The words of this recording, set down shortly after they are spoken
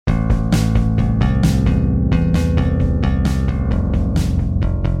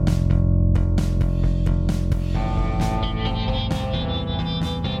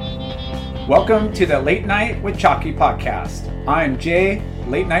Welcome to the Late Night with Chalky podcast. I'm Jay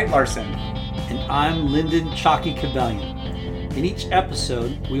Late Night Larson. And I'm Lyndon Chalky Cabellion. In each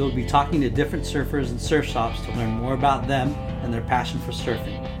episode, we will be talking to different surfers and surf shops to learn more about them and their passion for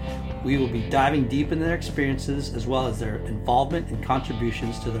surfing. We will be diving deep into their experiences as well as their involvement and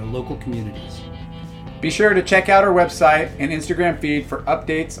contributions to their local communities. Be sure to check out our website and Instagram feed for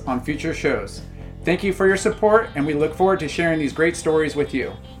updates on future shows. Thank you for your support, and we look forward to sharing these great stories with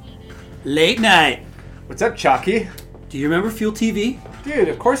you. Late night. What's up, Chalky? Do you remember Fuel TV? Dude,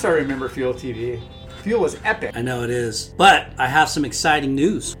 of course I remember Fuel TV. Fuel was epic. I know it is. But I have some exciting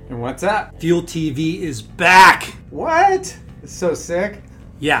news. And what's that? Fuel TV is back. What? It's so sick.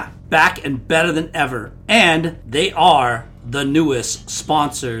 Yeah, back and better than ever. And they are the newest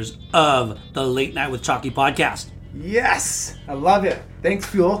sponsors of the Late Night with Chalky podcast. Yes, I love it. Thanks,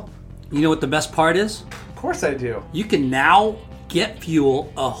 Fuel. You know what the best part is? Of course I do. You can now get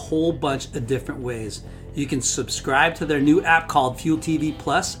Fuel a whole bunch of different ways. You can subscribe to their new app called Fuel TV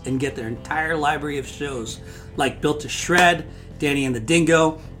Plus and get their entire library of shows like Built to Shred, Danny and the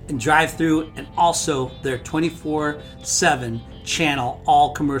Dingo, and Drive Through, and also their 24/7 channel,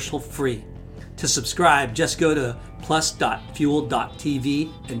 all commercial free. To subscribe, just go to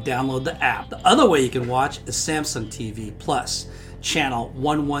plus.fuel.tv and download the app. The other way you can watch is Samsung TV Plus, channel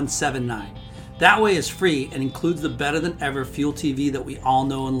 1179. That way is free and includes the better than ever Fuel TV that we all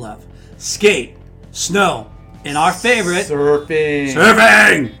know and love. Skate, snow, and our favorite...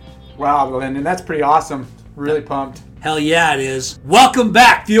 Surfing! Wow, Lyndon, that's pretty awesome. Really pumped. Hell yeah, it is. Welcome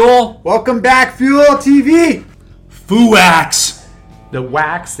back, Fuel! Welcome back, Fuel TV! Foo-Wax! The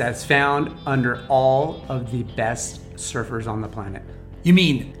wax that's found under all of the best surfers on the planet. You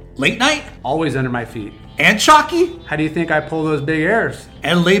mean Late Night? Always under my feet. And Chalky? How do you think I pull those big airs?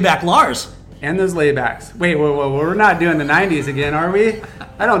 And Layback Lars. And those laybacks. Wait, whoa, we're not doing the 90s again, are we?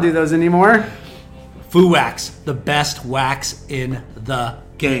 I don't do those anymore. Foo-Wax, the best wax in the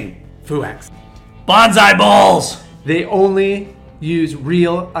game. Foo-Wax. Bonsai Balls! They only use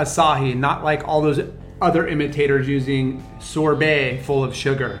real Asahi, not like all those other imitators using sorbet full of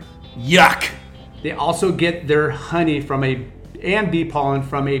sugar. Yuck! They also get their honey and bee pollen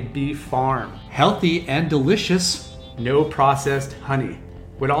from a bee farm. Healthy and delicious. No processed honey.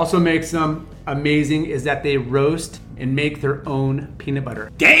 What also makes them amazing is that they roast and make their own peanut butter.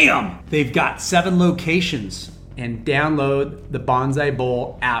 Damn! They've got 7 locations. And download the Bonsai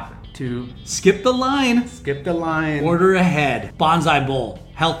Bowl app to skip the line. Order ahead. Bonsai Bowl.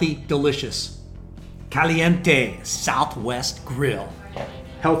 Healthy, delicious. Caliente Southwest Grill.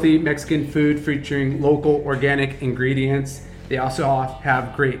 Healthy Mexican food featuring local organic ingredients. They also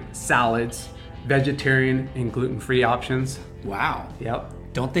have great salads, vegetarian and gluten-free options. Wow. Yep.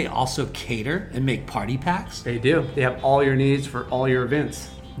 Don't they also cater and make party packs? They do. They have all your needs for all your events.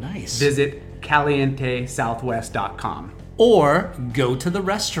 Nice. Visit calientesouthwest.com. Or go to the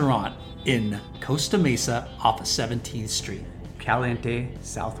restaurant in Costa Mesa off of 17th Street. Caliente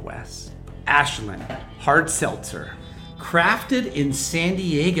Southwest. Ashland Hard Seltzer. Crafted in San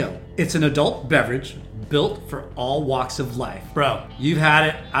Diego. It's an adult beverage built for all walks of life. Bro, you've had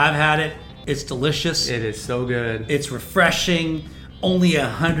it. I've had it. It's delicious. It is so good. It's refreshing. Only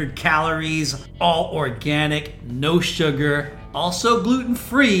 100 calories. All organic. No sugar. Also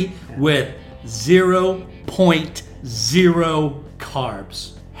gluten-free with 0.0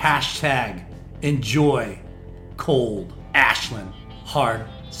 carbs. Hashtag enjoy cold Ashland Hard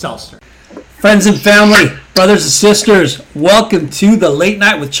Seltzer. Friends and family, brothers and sisters, welcome to the Late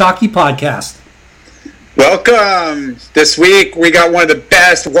Night with Chalky podcast. Welcome. This week we got one of the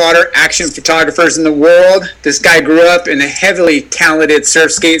best water action photographers in the world. This guy grew up in the heavily talented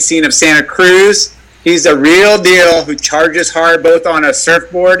surf skate scene of Santa Cruz. He's the real deal who charges hard both on a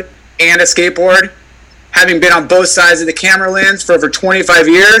surfboard and a skateboard. Having been on both sides of the camera lens for over 25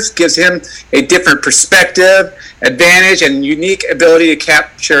 years gives him a different perspective, advantage, and unique ability to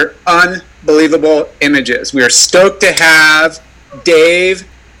capture unbelievable images. We are stoked to have Dave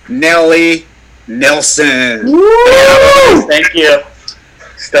Nelly Nelson. Woo! Thank you.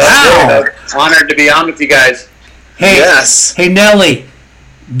 Wow. Honored to be on with you guys. Hey, yes. Hey, Nelly,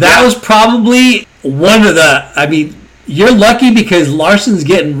 that was probably one of the, you're lucky because Larson's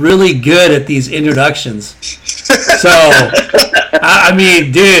getting really good at these introductions. So,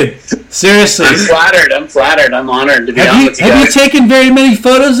 dude, seriously. I'm flattered. I'm honored to be on with you guys. Have you taken very many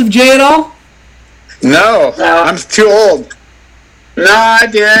photos of Jay at all? No, I'm too old. No, I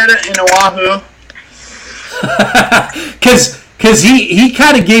did in Oahu. Because he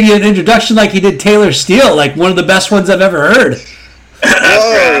kind of gave you an introduction like he did Taylor Steele, like one of the best ones I've ever heard.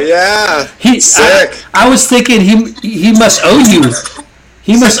 Oh, yeah. Sick. I was thinking he must owe you.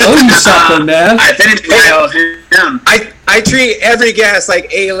 He must owe you something, man. I think I owe him. I treat every guest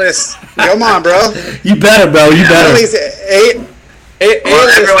like A-list. Come on, bro. You better, bro. You better. At least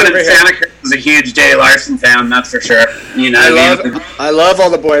Everyone in Santa Cruz is a huge Jay Larson fan, that's for sure. You know, I love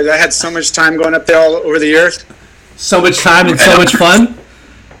all the boys. I had so much time going up there all over the years. So much time and so much fun.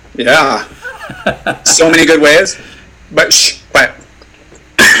 Yeah. So many good ways. But quiet.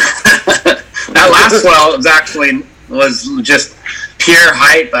 That last well was just pure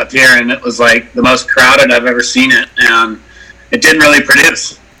hype up here, and it was like the most crowded I've ever seen it, and it didn't really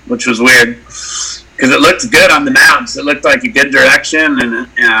produce, which was weird because it looked good on the maps. It looked like a good direction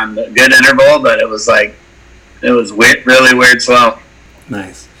and a good interval, but it was weird, really weird slow.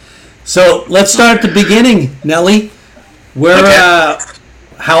 Nice. So let's start at the beginning, Nelly.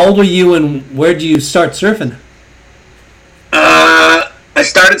 How old were you, and where did you start surfing? I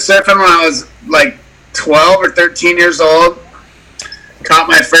started surfing when I was like 12 or 13 years old. Caught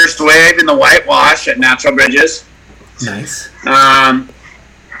my first wave in the whitewash at Natural Bridges. Nice. I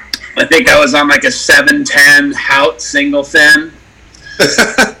think I was on like a 710 Hout single fin.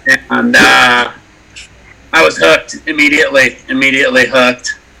 And I was hooked immediately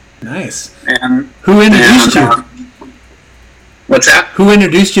hooked. Nice. And who introduced you? What's that? Who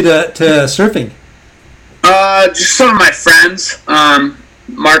introduced you to surfing? Just some of my friends,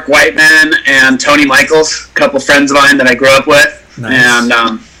 Mark Whiteman and Tony Michaels, a couple friends of mine that I grew up with. Nice. And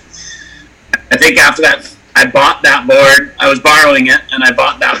I think after that, I bought that board. I was borrowing it, and I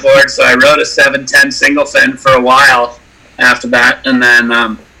bought that board, so I rode a 710 single fin for a while after that. And then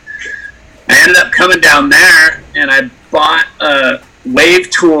I ended up coming down there, and I bought a Wave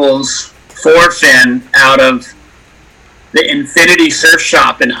Tools 4-fin out of the Infinity Surf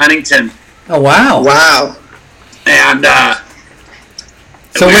Shop in Huntington. Oh, wow. Wow. And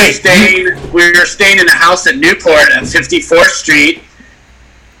so we were staying in a house at Newport at 54th Street,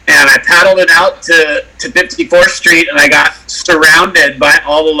 and I paddled it out to 54th Street, and I got surrounded by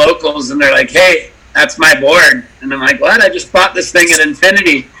all the locals, and they're like, "Hey, that's my board." And I'm like, "What? I just bought this thing at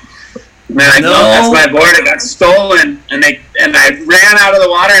Infinity." And they're like, "No, that's my board. It got stolen." And I ran out of the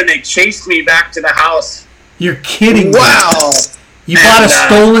water, and they chased me back to the house. You're kidding. Wow. You bought a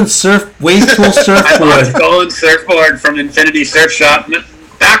stolen Wave Tool surfboard. I bought a stolen surfboard from Infinity Surf Shop.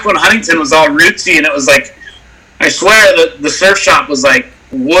 Back when Huntington was all rootsy, and it was like, I swear the surf shop was like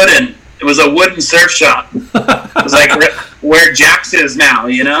wooden. It was a wooden surf shop. It was like where Jack's is now,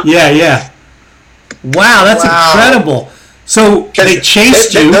 you know? Yeah. Wow, that's incredible. So they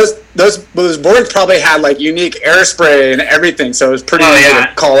chased you. Those boards probably had like unique air spray and everything, so it was pretty easy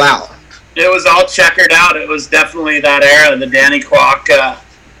to call out. It was all checkered out. It was definitely that era, the Danny Kwok.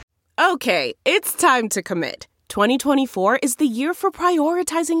 Okay, it's time to commit. 2024 is the year for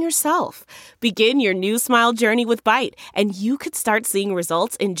prioritizing yourself. Begin your new smile journey with Byte, and you could start seeing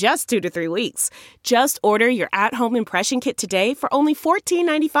results in just 2 to 3 weeks. Just order your at-home impression kit today for only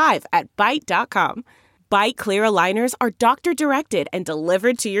 $14.95 at Byte.com. Byte Clear aligners are doctor-directed and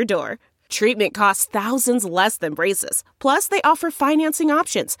delivered to your door. Treatment costs thousands less than braces. Plus, they offer financing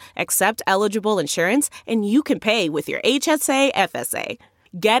options, accept eligible insurance, and you can pay with your HSA FSA.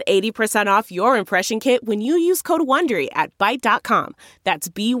 Get 80% off your impression kit when you use code WONDERY at Byte.com. That's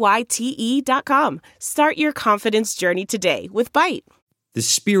BYTE.com. Start your confidence journey today with Byte. The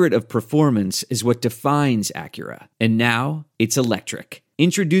spirit of performance is what defines Acura. And now, it's electric.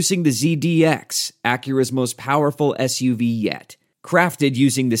 Introducing the ZDX, Acura's most powerful SUV yet. Crafted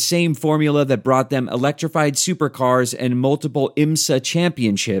using the same formula that brought them electrified supercars and multiple IMSA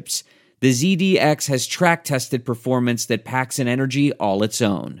championships, the ZDX has track-tested performance that packs an energy all its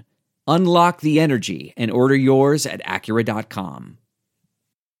own. Unlock the energy and order yours at Acura.com.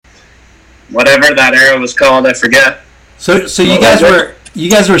 Whatever that era was called, I forget. So you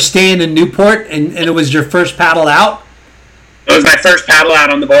guys were staying in Newport, and it was your first paddle out? It was my first paddle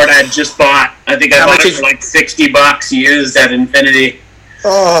out on the board I had just bought. I think I bought it for like $60 used at Infinity.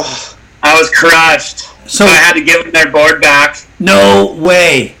 Oh. I was crushed. So I had to give them their board back. No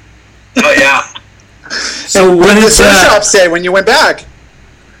way. Oh, yeah. So what did the surf shop say when you went back?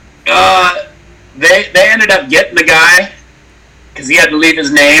 They ended up getting the guy because he had to leave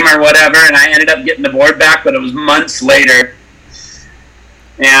his name or whatever, and I ended up getting the board back, but it was months later.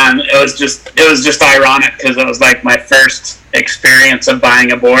 And it was just ironic because it was like my first experience of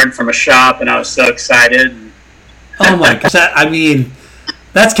buying a board from a shop, and I was so excited. Oh my gosh! I mean,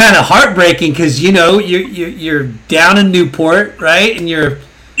 that's kind of heartbreaking because you're down in Newport, right? And you're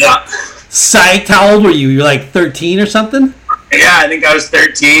psyched. How old were you? You're like 13 or something? Yeah, I think I was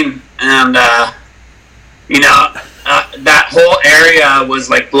 13, and that whole area was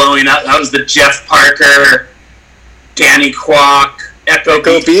like blowing up. That was the Jeff Parker, Danny Kwok, Echo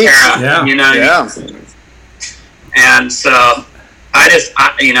Beat era. Yeah. You know. Yeah. And so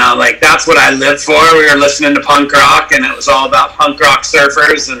like that's what I lived for. We were listening to punk rock, and it was all about punk rock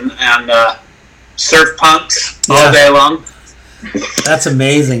surfers and surf punks all day long. That's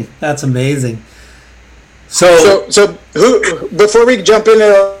amazing. That's amazing. So who? Before we jump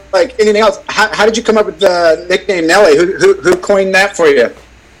into like anything else, how did you come up with the nickname Nelly? Who coined that for you?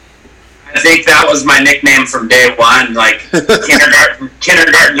 I think that was my nickname from day one, like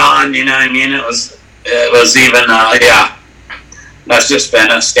kindergarten on. You know what I mean? It was even That's just been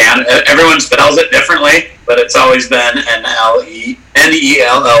a standard. Everyone spells it differently, but it's always been Nellly.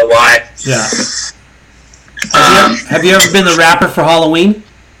 Yeah. Have you ever been the rapper for Halloween?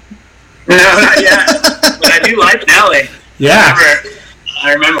 No, not yet. But I do like Nelly. Yeah.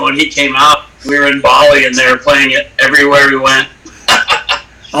 I remember when he came out, we were in Bali and they were playing it everywhere we went.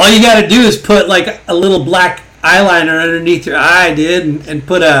 All you got to do is put like a little black eyeliner underneath your eye, dude, and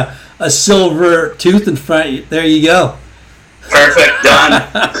put a silver tooth in front. There you go. Perfect, done.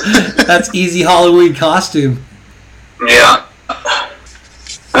 That's easy Halloween costume. Yeah.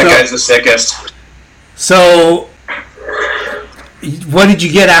 That guy's the sickest. So, what did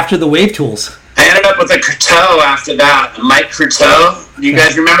you get after the Wave Tools? I ended up with a Croteau after that. Mike Croteau. Do you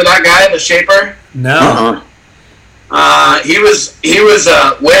guys remember that guy, the shaper? No. He was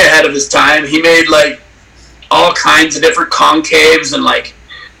way ahead of his time. He made like all kinds of different concaves and like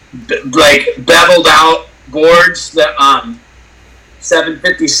beveled out boards that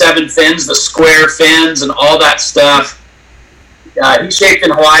 757 fins, the square fins, and all that stuff. He shaped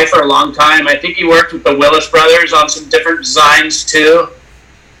in Hawaii for a long time. I think he worked with the Willis brothers on some different designs too.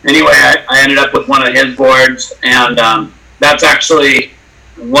 Anyway, I ended up with one of his boards, and that's actually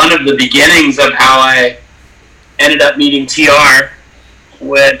one of the beginnings of how I ended up meeting TR,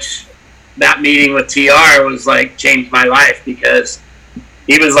 which that meeting with TR was like changed my life because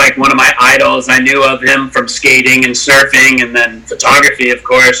he was like one of my idols. I knew of him from skating and surfing and then photography, of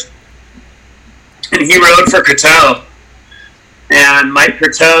course. And he rode for Croteau. And Mike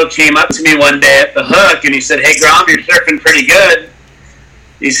Croteau came up to me one day at the Hook and he said, "Hey, Grom, you're surfing pretty good."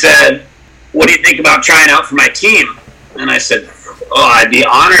 He said, "What do you think about trying out for my team?" And I said, "Oh, I'd be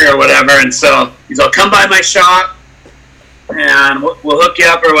honored or whatever." And so he's like, "Come by my shop and we'll hook you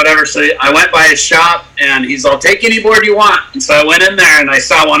up or whatever." So I went by his shop and he's all, "Take any board you want." And so I went in there and I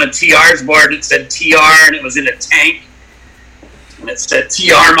saw one of TR's board. It said TR and it was in a tank. And it said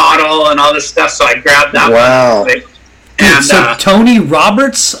TR model and all this stuff. So I grabbed that Wow. one. And, so Tony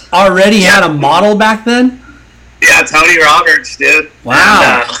Roberts already had a model back then? Yeah, Tony Roberts, dude.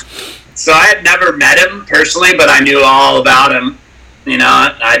 Wow. And, so I had never met him personally, but I knew all about him. You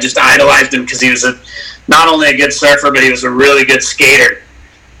know, I just idolized him because he was not only a good surfer, but he was a really good skater.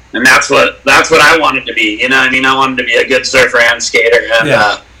 And that's what I wanted to be. You know what I mean? I wanted to be a good surfer and skater.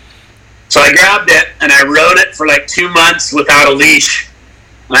 And so I grabbed it and I rode it for like 2 months without a leash.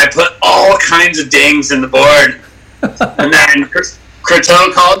 And I put all kinds of dings in the board. And then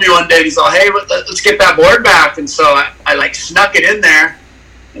Croteau called me one day and he's like, "Hey, let's get that board back." And so I like snuck it in there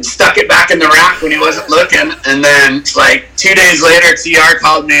and stuck it back in the rack when he wasn't looking. And then like 2 days later, TR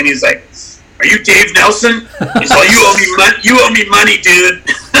called me and he's like, "Are you Dave Nelson?" He's like, "You owe me money, dude."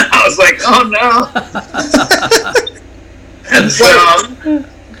 I was like, "Oh no." And so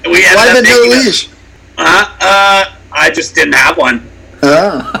we ended up making leash? I just didn't have one.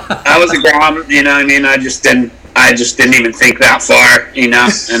 Oh. I was a Grom, you know what I mean? I just didn't even think that far, you know,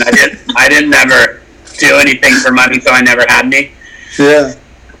 and I didn't ever do anything for money, so I never had any. Yeah.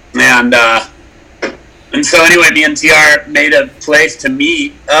 And so anyway, me and TR made a place to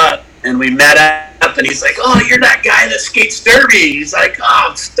meet up, and we met up, and he's like, "Oh, you're that guy that skates derby." He's like,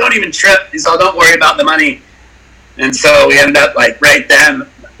 "Oh, don't even trip." He's all, "Don't worry about the money." And so we ended up like right then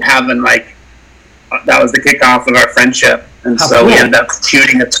having like, that was the kickoff of our friendship. And so we ended up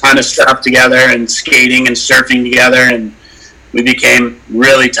shooting a ton of stuff together and skating and surfing together, and we became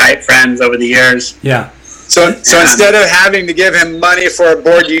really tight friends over the years. Yeah. So instead of having to give him money for a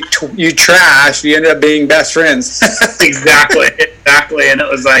board you trashed, you ended up being best friends. Exactly. And it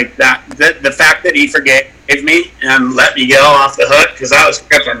was like that. The fact that he forgave me and let me go off the hook because I was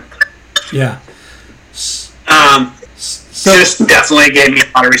tripping. Yeah. Just definitely gave me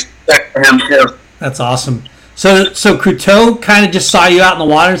a lot of respect for him too. That's awesome. So Croteau kind of just saw you out in the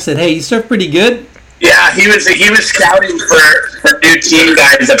water and said, "Hey, you surf pretty good." Yeah, he was scouting for new team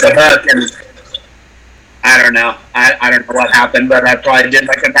guys at the Hook, and I don't know. I don't know what happened, but I probably did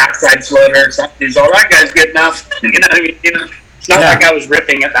like a backside floater or something. He's all, "That guy's good enough." You know what I mean? It's not like I was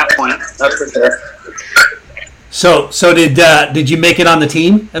ripping at that point. That's for sure. So did you make it on the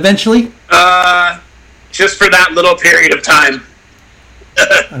team eventually? Just for that little period of time.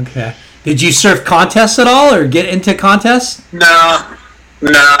 Okay. Did you surf contests at all, or get into contests? No,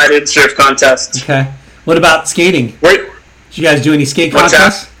 I didn't surf contests. Okay. What about skating? Wait, Did you guys do any skate What's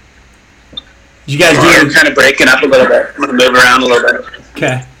contests? Did you guys do? you're kind of breaking up a little bit. I'm gonna move around a little bit.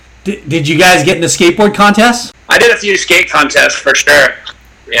 Okay. Did you guys get into skateboard contests? I did a few skate contests for sure.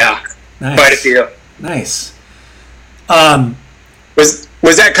 Yeah, Nice. quite a few. Nice.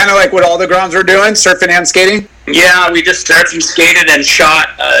 Was that kind of like what all the grounds were doing, surfing and skating? Yeah, we just surfed and skated and shot.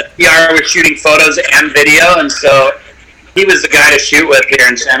 PR was shooting photos and video, and so he was the guy to shoot with here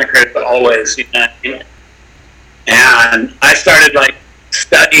in Santa Cruz always. You know? And I started like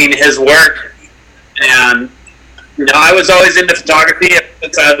studying his work, and I was always into photography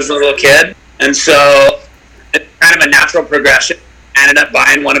since I was a little kid, and so it's kind of a natural progression. I ended up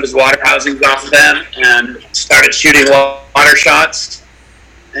buying one of his water housings off of him and started shooting water shots.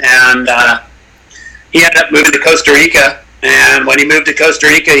 And he ended up moving to Costa Rica. And when he moved to Costa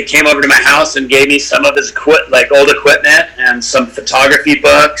Rica, he came over to my house and gave me some of his old equipment and some photography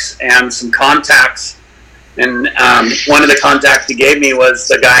books and some contacts. And one of the contacts he gave me was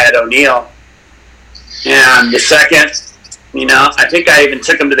the guy at O'Neill. And the second, I think I even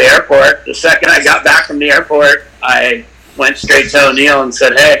took him to the airport. The second I got back from the airport, I went straight to O'Neill and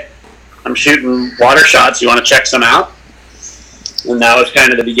said, "Hey, I'm shooting water shots. You want to check some out?" And that was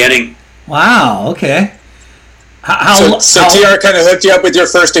kind of the beginning. Wow. Okay. So TR kind of hooked you up with your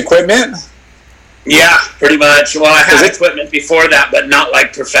first equipment? Yeah, pretty much. Well, I had equipment before that, but not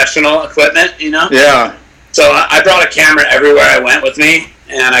like professional equipment, Yeah. So I brought a camera everywhere I went with me,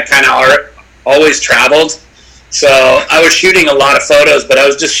 and I kind of always traveled. So I was shooting a lot of photos, but I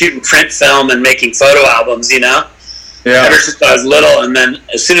was just shooting print film and making photo albums, Yeah. ever since I was little. And then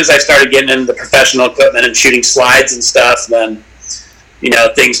as soon as I started getting into the professional equipment and shooting slides and stuff, then,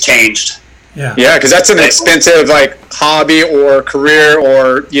 things changed. Yeah. Yeah, because that's an expensive hobby or career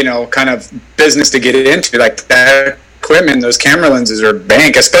or kind of business to get into. Like that equipment, those camera lenses are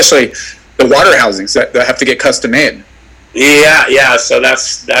bank, especially the water housings that have to get custom made. Yeah. So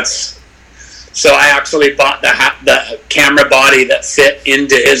I actually bought the camera body that fit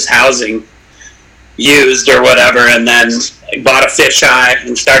into his housing, used or whatever, and then bought a fisheye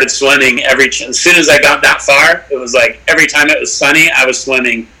and started swimming. As soon as I got that far, it was like every time it was sunny, I was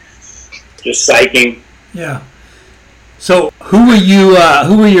swimming. Just psyching. Yeah. So who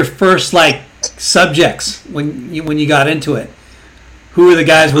were your first subjects when you got into it? Who were the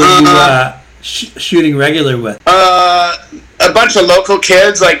guys were you shooting regular with? A bunch of local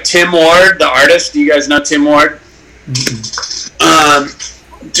kids like Tim Ward, the artist. Do you guys know Tim Ward?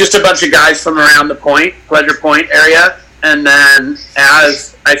 Just a bunch of guys from around the Pleasure Point area. And then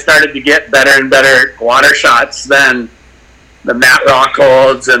as I started to get better and better water shots, then the Matt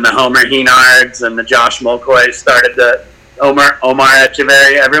Rockholds and the Homer Heenards and the Josh Mulcoy started to, Omar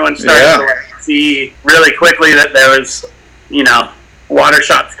Echeverry, everyone started to see really quickly that there was, water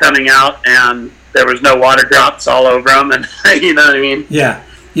shots coming out and there was no water drops all over them, and you know what I mean? Yeah.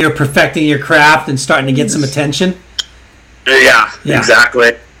 You're perfecting your craft and starting to get some attention? Yeah.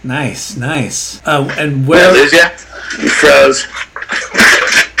 Exactly. Nice. And where... Lose ya? You froze.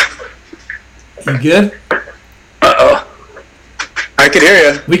 You good? Uh-oh. I could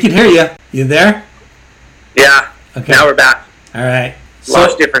hear you. We can hear you. You there? Yeah. Okay. Now we're back. All right.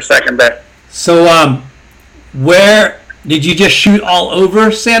 Lost you for a second there. So, where... Did you just shoot all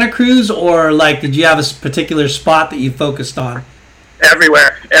over Santa Cruz, or did you have a particular spot that you focused on?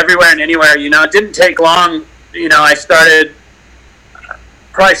 Everywhere and anywhere. It didn't take long. I started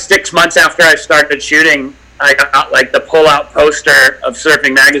probably 6 months after I started shooting. I got the pull-out poster of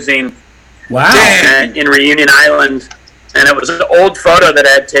Surfing Magazine. Wow! In Reunion Island, and it was an old photo that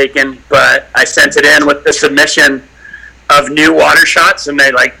I had taken, but I sent it in with the submission of new water shots, and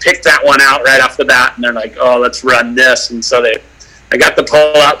they picked that one out right off the bat, and they're like, "Oh, let's run this." And so I got the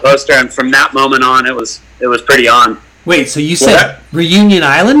pull-out poster, and from that moment on, it was pretty on. Wait, so you said Reunion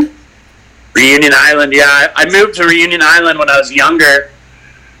Island? Reunion Island, yeah. I moved to Reunion Island when I was younger,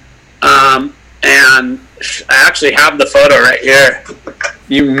 and I actually have the photo right here.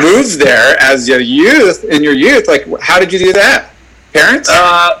 You moved there as in your youth. How did you do that? Parents?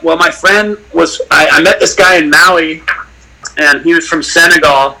 Well, my friend I met this guy in Maui, and he was from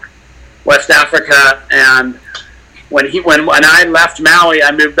Senegal, West Africa, and when I left Maui,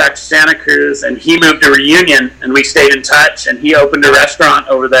 I moved back to Santa Cruz, and he moved to Reunion, and we stayed in touch, and he opened a restaurant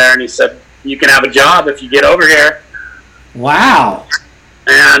over there, and he said, "You can have a job if you get over here." Wow.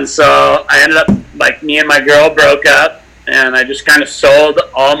 And so I ended up, me and my girl broke up, and I just kind of sold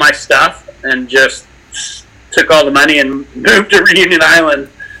all my stuff and just took all the money and moved to Reunion Island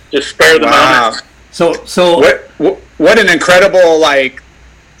to spur the moment. So what an incredible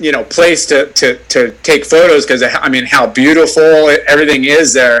place to take photos, because I mean how beautiful everything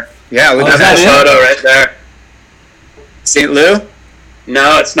is there. Yeah, look at that photo right there. St. Lou?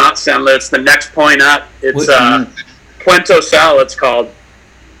 No, it's not St. Lou. It's the next point up. It's Puente Sal, it's called.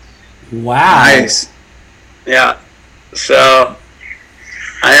 Wow. Nice. Yeah. So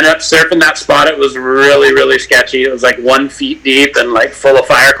I ended up surfing that spot. It was really, really sketchy. It was like 1 feet deep and like full of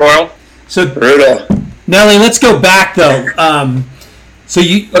fire coral. So brutal. Nelly, let's go back though. So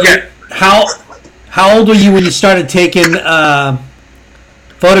how old were you when you started taking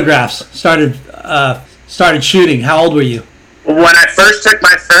photographs? Started shooting. How old were you? When I first took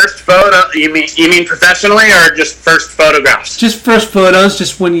my first photo, you mean professionally or just first photographs? Just first photos.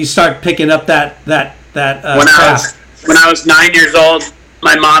 Just when you start picking up that craft. When I was 9 years old,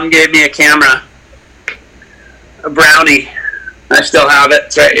 my mom gave me a camera, a Brownie. I still have it.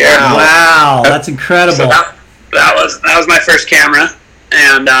 It's right here. Wow, that's incredible. So that was my first camera,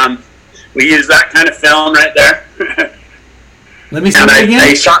 and we used that kind of film right there. Let me see that again.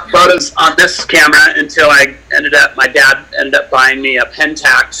 I shot photos on this camera until my dad ended up buying me a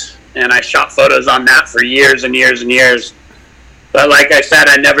Pentax, and I shot photos on that for years and years and years. But like I said,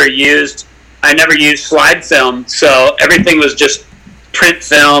 I never used slide film, so everything was just print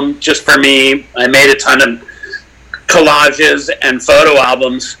film just for me. I made a ton of collages and photo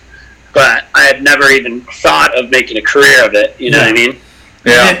albums, but I had never even thought of making a career of it. You know what I mean?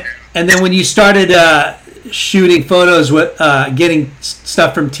 Yeah. And then when you started shooting photos with getting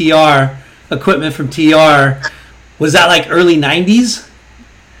stuff from TR, equipment from TR, was that like early 90s?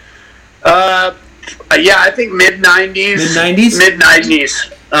 Yeah, I think mid 90s. Mid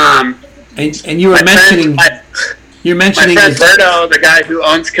 90s. And you were mentioning. You're mentioning my friend Berto, the guy who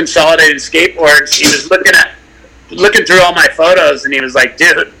owns Consolidated Skateboards. He was looking through all my photos, and he was like,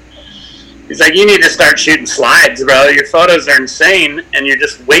 "Dude," he's like, "you need to start shooting slides, bro. Your photos are insane, and you're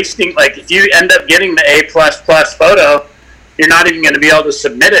just wasting. Like, if you end up getting the A++ photo, you're not even going to be able to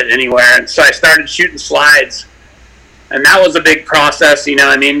submit it anywhere." And so I started shooting slides, and that was a big process. You know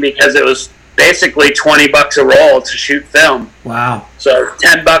what I mean? Because it was basically $20 a roll to shoot film. Wow. So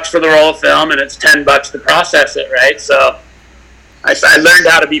 $10 for the roll of film, and it's $10 to process it, right? So I learned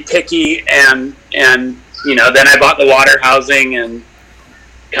how to be picky, and you know, then I bought the water housing and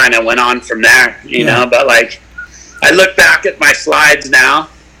kind of went on from there, you know. But like, I look back at my slides now,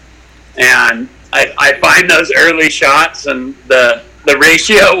 and I find those early shots, and the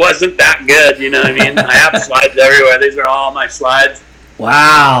ratio wasn't that good, you know what I mean? I have slides everywhere. These are all my slides.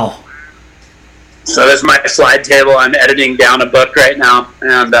 Wow. So this is my slide table. I'm editing down a book right now,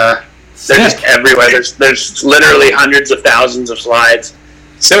 and they're just everywhere. There's literally hundreds of thousands of slides.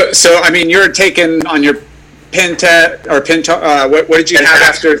 So I mean, you're taking on your what did you have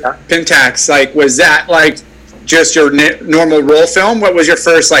after Pentax? Like, was that like just your normal roll film? What was your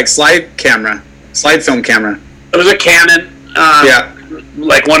first like slide film camera? It was a Canon.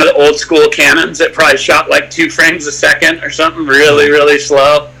 Like one of the old school Canons that probably shot like 2 frames a second or something, really, really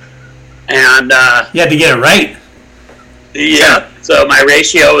slow. And you had to get it right. Yeah. So my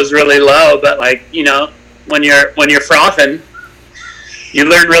ratio was really low, but like, you know, when you're frothing, you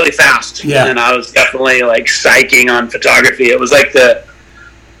learn really fast. Yeah. And I was definitely like psyching on photography. It was like it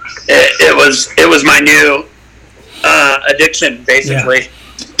was my new addiction, basically. Yeah.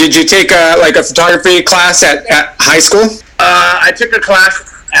 Did you take a photography class at high school? I took a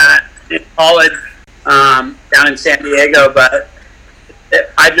class in college down in San Diego, but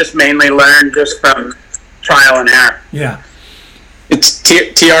I just mainly learned just from trial and error. Yeah. It's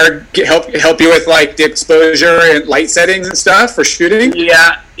TR help you with like the exposure and light settings and stuff for shooting?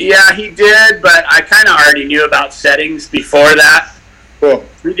 Yeah, he did, but I kind of already knew about settings before that. Cool.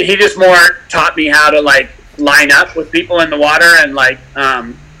 He just more taught me how to like line up with people in the water and like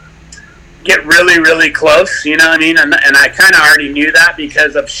get really, really close, you know what I mean? And I kind of already knew that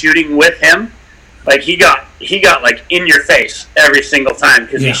because of shooting with him. Like he got like in your face every single time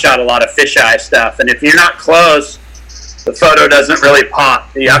because he shot a lot of fisheye stuff. And if you're not close, the photo doesn't really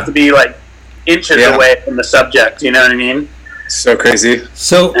pop. You have to be like inches away from the subject. You know what I mean? So crazy.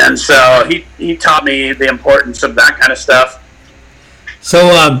 So he taught me the importance of that kind of stuff.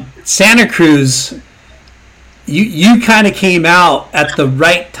 So Santa Cruz, you kind of came out at the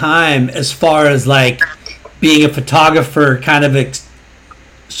right time as far as like being a photographer, kind of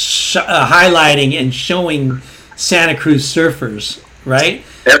highlighting and showing Santa Cruz surfers, right?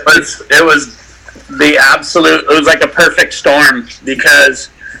 It was the absolute. It was like a perfect storm because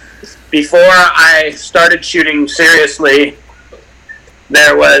before I started shooting seriously,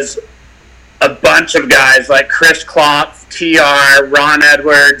 there was a bunch of guys like Chris Klopp, TR, Ron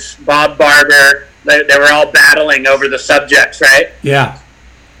Edwards, Bob Barber, They were all battling over the subjects, right? Yeah.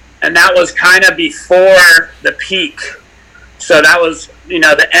 And that was kind of before the peak. So that was,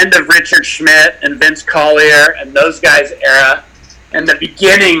 the end of Richard Schmidt and Vince Collier and those guys' era, and the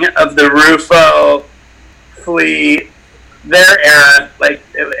beginning of the Rufo, Flea, their era. Like,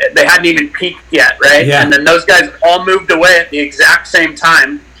 they hadn't even peaked yet, right? Yeah. And then those guys all moved away at the exact same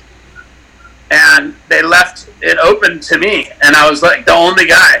time, and they left it open to me, and I was like the only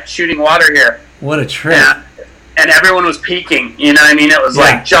guy shooting water here. What a trip. And everyone was peaking, you know what I mean? It was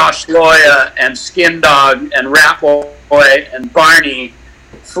like Josh Loya and Skin Dog and Rat Boy and Barney,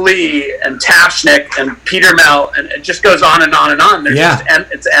 Flea and Tashnik and Peter Mel, and it just goes on and on and on.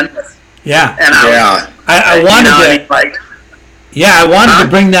 It's endless. Yeah. And I wanted I wanted to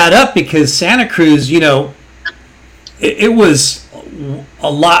bring that up because Santa Cruz, it was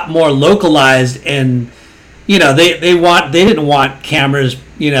a lot more localized, and they didn't want cameras,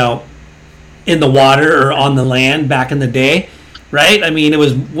 in the water or on the land back in the day, right? I mean, it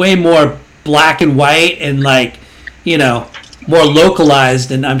was way more black and white and more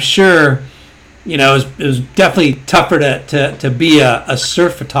localized, and I'm sure it was definitely tougher to be a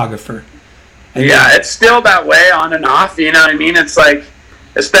surf photographer. Yeah, it's still that way on and off, you know what I mean? It's like,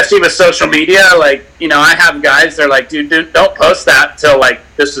 especially with social media, like, I have guys, they're like, dude, don't post that till like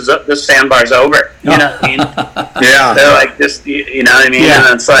this sandbar's over. You know what I mean? Yeah. They're like, this, you know what I mean? Yeah.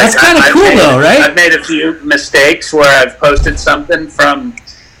 And it's like, that's kind of cool though, right? I've made a few mistakes where I've posted something from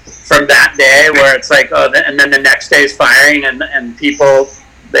that day where it's like, and then the next day's firing, and people,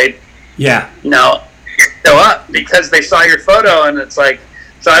 they, show up because they saw your photo, and it's like,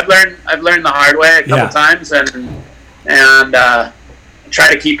 so I've learned the hard way a couple times, and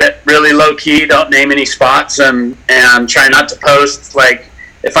try to keep it really low key. Don't name any spots, and try not to post. Like,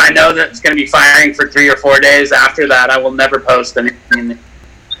 if I know that it's going to be firing for 3 or 4 days after that, I will never post anything.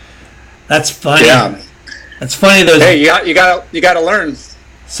 That's funny. Yeah, that's funny. Those. Hey, you got to learn.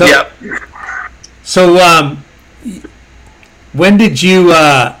 So, yep. So, when did you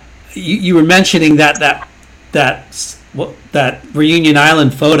you were mentioning that Reunion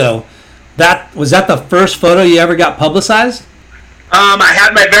Island photo? Was that the first photo you ever got publicized? I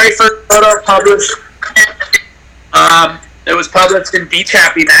had my very first photo published. It was published in Beach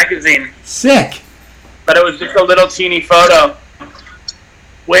Happy magazine. Sick. But it was just a little teeny photo,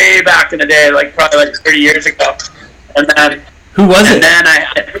 way back in the day, probably 30 years ago. And then who was it? And then I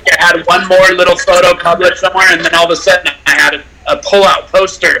think I had one more little photo published somewhere, and then all of a sudden I had a pull-out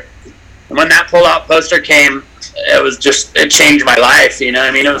poster. And when that pull-out poster came, it changed my life, you know what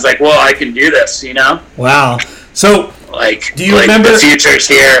I mean? It was like, whoa, I can do this, you know? Wow. So, do you remember? The future's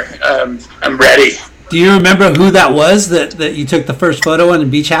here. I'm ready. Do you remember who that was that you took the first photo on in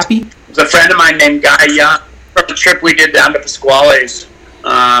Beach Happy? It was a friend of mine named Guy Young from a trip we did down to Pasquale's.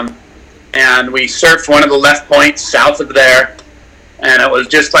 And we surfed one of the left points south of there. And it was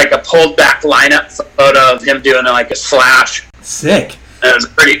just like a pulled back lineup photo of him doing a slash. Sick. It was a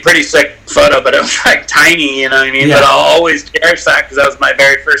pretty sick photo, but it was tiny, you know what I mean? Yeah. But I'll always cherish that because that was my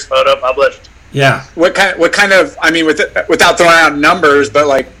very first photo published. Yeah. What kind of? I mean, without throwing out numbers,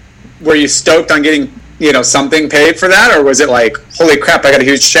 but were you stoked on getting something paid for that, or was it like, holy crap, I got a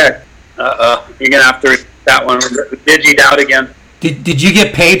huge check? You're gonna have to read that one. Digied out again. Did you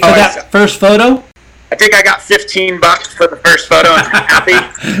get paid for that first photo? I think I got $15 for the first photo, and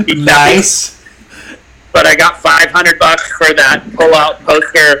happy. Nice. But I got $500 for that pull-out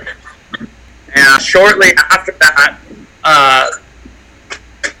poster. And shortly after that, I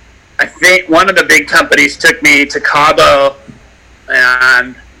think one of the big companies took me to Cabo,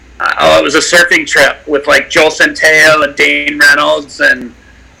 and it was a surfing trip with Joel Centeo and Dane Reynolds and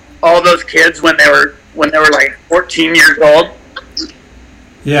all those kids when they were 14 years old.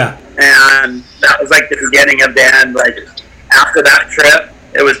 Yeah. And that was the beginning of the end. After that trip,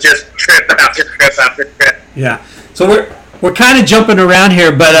 it was just trip after trip after trip. Yeah. So we're kind of jumping around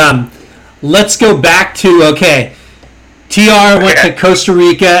here, but let's go back to TR went to Costa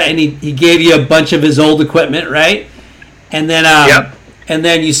Rica, and he gave you a bunch of his old equipment, right? And then yep. And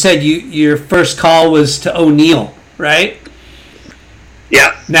then you said your first call was to O'Neill, right?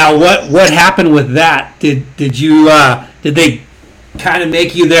 Yeah. Now what happened with that? Did they kind of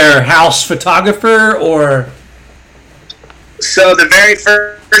make you their house photographer, or? So the very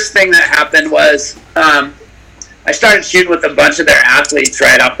first thing that happened was I started shooting with a bunch of their athletes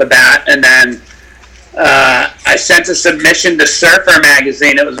right off the bat, and then I sent a submission to Surfer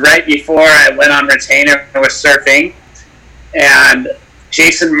magazine. It was right before I went on retainer with surfing, and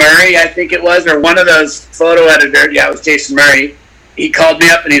Jason Murray, I think it was, or one of those photo editors. Yeah, it was Jason Murray. He called me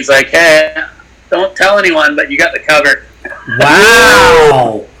up and he's like, "Hey, don't tell anyone, but you got the cover."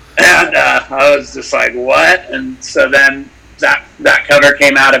 Wow. And I was just like, what? And so then that cover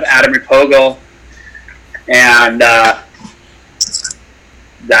came out of Adam Repogel, and that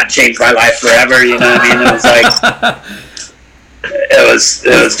changed my life forever. You know what I mean? It was like it was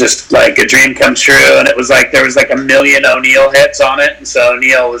just like a dream come true, and it was like there was like 1 million O'Neill hits on it, and so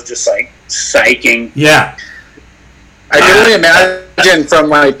O'Neill was just like psyching. Yeah. I can only imagine from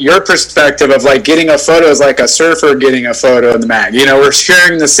like your perspective of like getting a photo is like a surfer getting a photo in the mag. You know, we're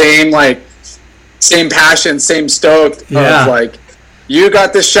sharing the same passion, same stoked of like, you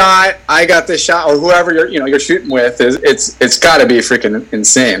got the shot, I got the shot, or whoever you're shooting with. It's got to be freaking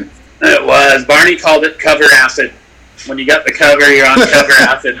insane. It was. Barney called it cover acid. When you got the cover, you're on cover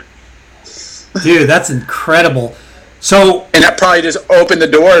acid. Dude, that's incredible. So, and that probably just opened the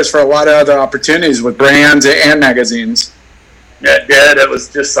doors for a lot of other opportunities with brands and magazines. It did. It was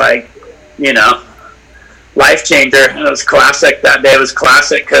just like, life changer. And it was classic. That day was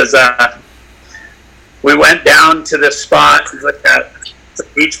classic because we went down to this spot. It was like a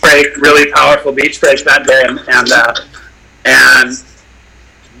beach break, really powerful beach break that day. And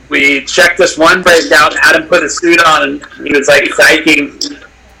we checked this one break out. Adam put his suit on, and he was like psyching to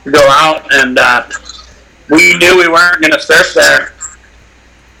go out. And we knew we weren't going to surf there.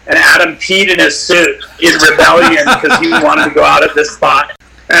 And Adam peed in his suit in rebellion because he wanted to go out at this spot.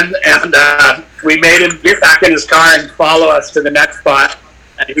 And we made him get back in his car and follow us to the next spot.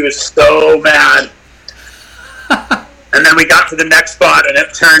 And he was so mad. And then we got to the next spot, and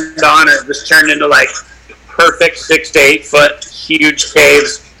it turned on. It just turned into like perfect 6 to 8 foot huge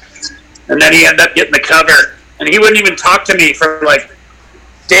caves. And then he ended up getting the cover. And he wouldn't even talk to me for like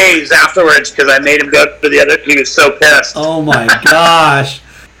days afterwards because I made him go to the other. He was so pissed. Oh my gosh.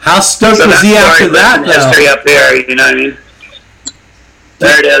 How stoked was he after that, though? History up there, you know what I mean?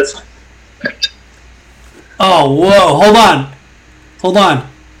 There it is. Oh, whoa. Hold on.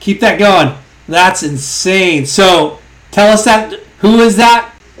 Keep that going. That's insane. So, tell us that. Who is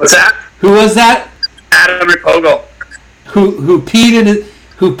that? What's that? Who was that? Adam Repogel. Who peed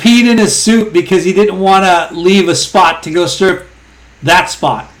in his suit because he didn't want to leave a spot to go surf that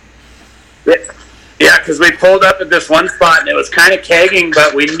spot. Yeah, because we pulled up at this one spot, and it was kind of kegging,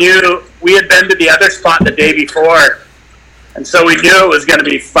 but we knew we had been to the other spot the day before, and so we knew it was going to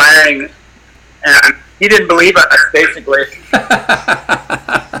be firing, and he didn't believe us, basically.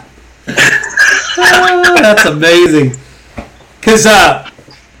 Oh, that's amazing. Because, our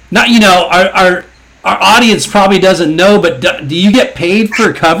audience probably doesn't know, but do you get paid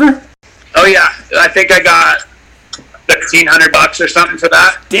for a cover? Oh, yeah. I think I got $1,500 or something for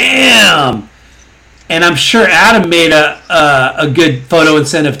that. Damn. And I'm sure Adam made a good photo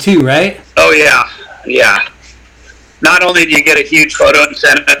incentive too, right? Oh, yeah. Not only do you get a huge photo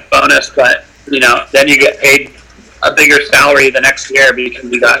incentive bonus, but, then you get paid a bigger salary the next year because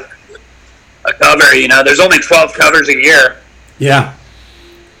you got a cover. There's only 12 covers a year. Yeah.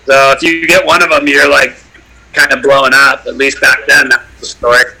 So if you get one of them, you're like kind of blowing up. At least back then, that's the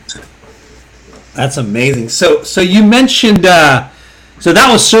story. That's amazing. So you mentioned... So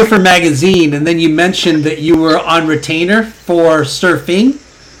that was Surfer Magazine, and then you mentioned that you were on retainer for surfing?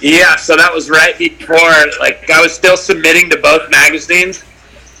 Yeah, so that was right before, I was still submitting to both magazines,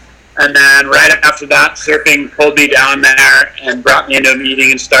 and then right after that, surfing pulled me down there and brought me into a meeting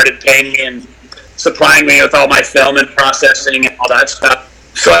and started paying me and supplying me with all my film and processing and all that stuff.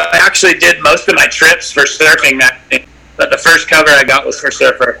 So I actually did most of my trips for surfing that day, but the first cover I got was for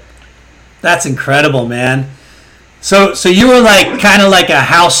Surfer. That's incredible, man. So you were kind of like a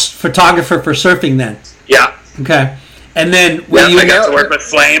house photographer for surfing then? Yeah. Okay. And then I got to work with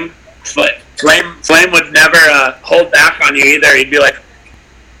Flame. Flame would never hold back on you either. He'd be like,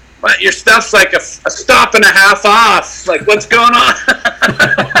 "What? Your stuff's like a stop and a half off. Like, what's going on?"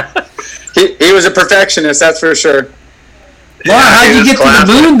 He was a perfectionist, that's for sure. Laura, how'd you get to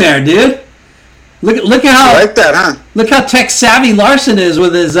the moon there, dude? Look at how I like that, huh? Look how tech savvy Larson is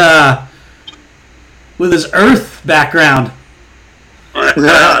with his Earth background.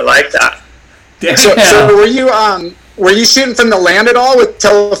 I like that. So were you shooting from the land at all with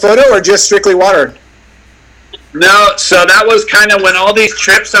telephoto or just strictly water? No, so that was kind of when all these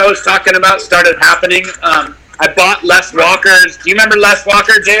trips I was talking about started happening. I bought Les Walker's. Do you remember Les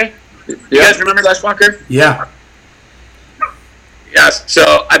Walker, Jay? You guys remember Les Walker? Yeah. Yes.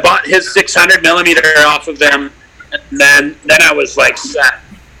 So I bought his 600 millimeter off of them, and then I was like set.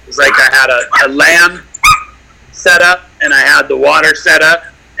 It was like I had a land set up, and I had the water set up,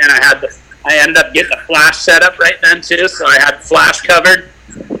 and I ended up getting a flash set up right then too. So I had flash covered,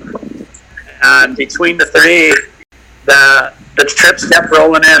 and between the three, the trips kept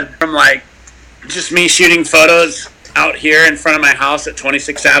rolling in from just me shooting photos out here in front of my house at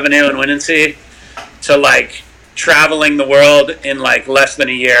 26th Avenue in Windansea to like traveling the world in like less than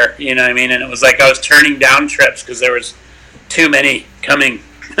a year, you know what I mean? And it was like I was turning down trips because there was too many coming.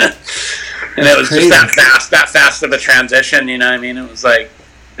 And it was Crazy. just that fast of a transition, you know what I mean? It was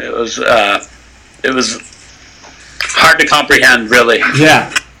hard to comprehend, really.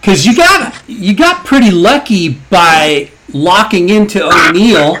 Yeah, because you got pretty lucky by locking into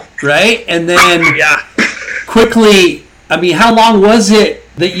O'Neill, right? And then quickly, I mean, how long was it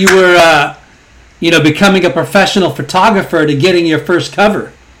that you were, becoming a professional photographer to getting your first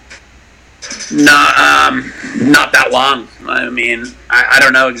cover? Not that long. I mean, I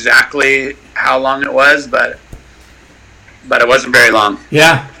don't know exactly how long it was, but it wasn't very long.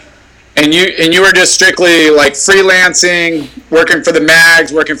 Yeah. And you were just strictly like freelancing, working for the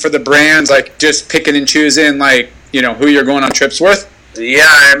mags, working for the brands, like just picking and choosing, like, who you're going on trips with? Yeah,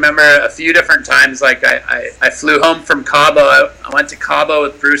 I remember a few different times, like I flew home from Cabo. I went to Cabo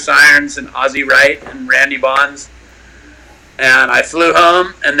with Bruce Irons and Ozzie Wright and Randy Bonds. And I flew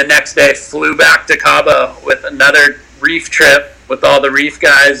home, and the next day flew back to Cabo with another reef trip with all the reef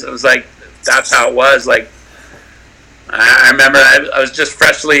guys. It was like, that's how it was. Like, I remember I was just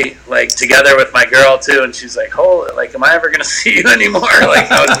freshly, like, together with my girl, too, and she's like, holy, like, am I ever going to see you anymore? Like,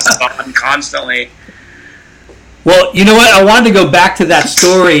 I was just on constantly. Well, you know what? I wanted to go back to that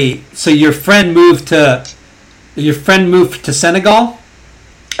story. So your friend moved to Senegal?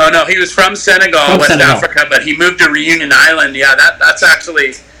 Oh, no, he was from Senegal, West Africa, but he moved to Reunion Island. Yeah, that's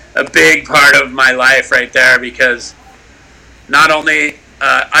actually a big part of my life right there, because not only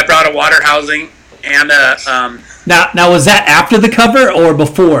I brought a water housing and a... Now, was that after the cover or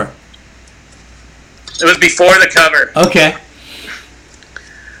before? It was before the cover. Okay.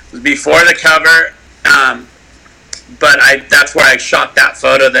 It was before the cover, but that's where I shot that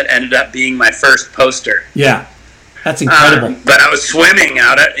photo that ended up being my first poster. Yeah. That's incredible. But I was swimming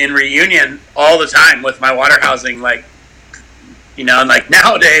in Reunion all the time with my water housing, like, and like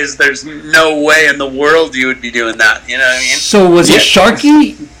nowadays there's no way in the world you would be doing that, you know what I mean? So was it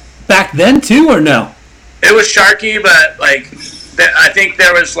Sharky back then too, or no? It was Sharky, but like I think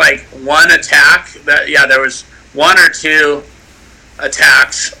there was like one attack. There was one or two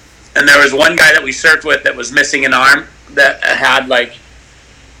attacks, and there was one guy that we surfed with that was missing an arm that had like.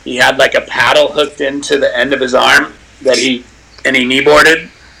 He had like a paddle hooked into the end of his arm that he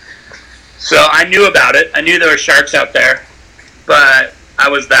kneeboarded. So I knew about it. I knew there were sharks out there, but I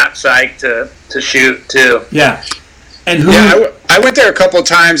was that psyched to shoot too. Yeah. And who? Yeah, I went there a couple of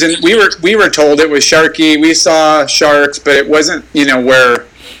times, and we were told it was sharky. We saw sharks, but it wasn't where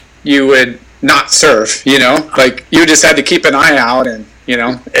you would not surf. Like you just had to keep an eye out, and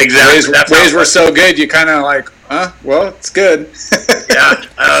exactly. Waves were so good, you kind of like, well, it's good. Yeah, it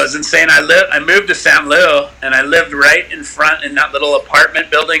was insane. I moved to San Lou, and I lived right in front in that little apartment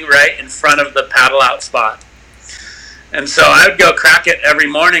building right in front of the paddle out spot. And so I would go crack it every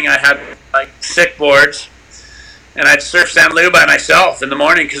morning. I had like 6 boards, and I'd surf San Lou by myself in the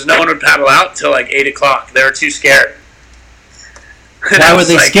morning because no one would paddle out till like 8 o'clock. They were too scared. Why were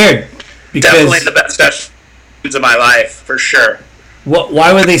they scared? Because definitely the best sessions of my life, for sure.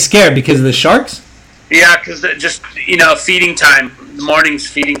 Why were they scared? Because of the sharks? Yeah, because just, feeding time. The morning's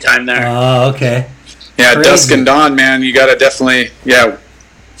feeding time there. Oh, okay. Yeah, Crazy. Dusk and dawn, man. You got to definitely,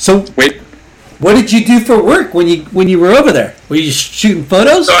 So, wait. What did you do for work when you were over there? Were you shooting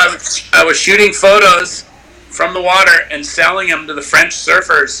photos? So I was shooting photos from the water and selling them to the French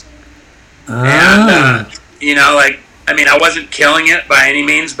surfers. Ah. And, I wasn't killing it by any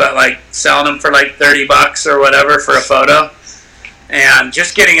means, but, like, selling them for, like, $30 or whatever for a photo. And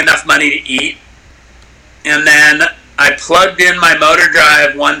just getting enough money to eat. And then I plugged in my motor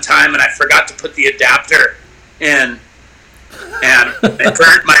drive one time, and I forgot to put the adapter in, and it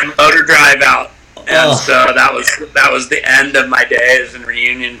burnt my motor drive out. And so that was the end of my days in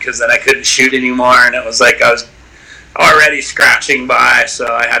Reunion, because then I couldn't shoot anymore, and it was like I was already scratching by,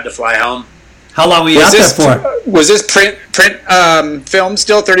 so I had to fly home. How long were you out there for? Was this print film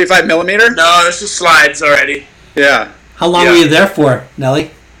still 35 millimeter? No, this is slides already. Yeah. How long were you there for, Nelly?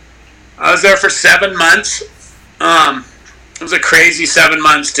 I was there for 7 months. It was a crazy 7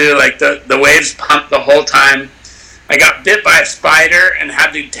 months too. Like the waves pumped the whole time. I got bit by a spider and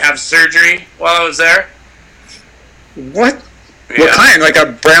had to have surgery while I was there. What? Yeah. What kind? Like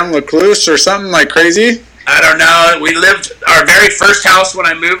a brown recluse or something like crazy? I don't know. We lived our very first house when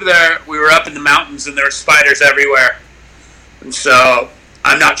I moved there. We were up in the mountains and there were spiders everywhere. And so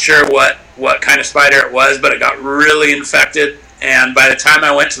I'm not sure what kind of spider it was, but it got really infected. And by the time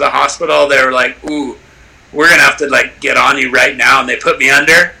I went to the hospital, they were like, "Ooh, we're gonna have to like get on you right now." And they put me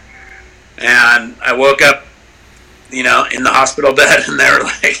under, and I woke up in the hospital bed, and they were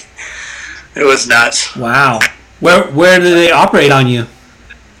like, it was nuts. Wow. Where did they operate on you?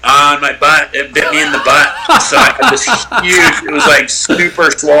 On my butt. It bit me in the butt. So I had this huge, it was like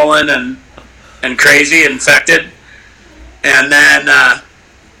super swollen and crazy, infected. And then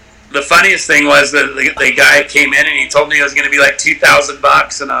the funniest thing was that the guy came in and he told me it was going to be like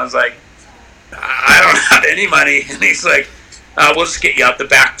 $2,000, and I was like, I don't have any money. And he's like, we'll just get you out the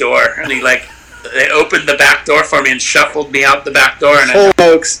back door. And they opened the back door for me and shuffled me out the back door. And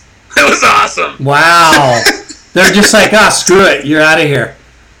folks. It was awesome. Wow. They're just like, screw it, you're out of here.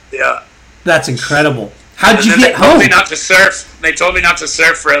 Yeah. That's incredible. How'd you They get home? told me not to surf. They told me not to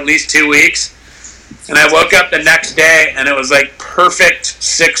surf for at least 2 weeks. And I woke up the next day, and it was like perfect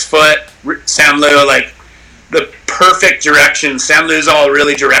 6-foot San Luis, like the perfect direction. San Luis is all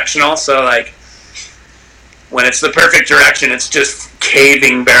really directional, so like when it's the perfect direction, it's just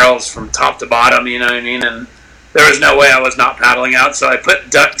caving barrels from top to bottom, you know what I mean? And there was no way I was not paddling out, so I put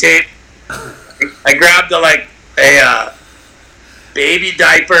duct tape. I grabbed a baby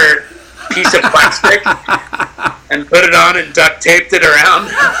diaper piece of plastic and put it on and duct taped it around.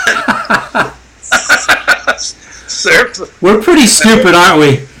 Surfed. We're pretty stupid, aren't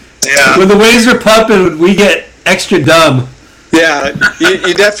we? Yeah. When the waves are pumping, we get extra dumb. Yeah,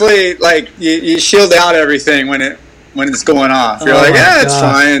 you definitely you shield out everything when it's going off. You're it's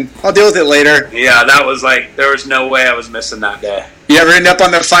fine. I'll deal with it later. Yeah, that was there was no way I was missing that day. You ever end up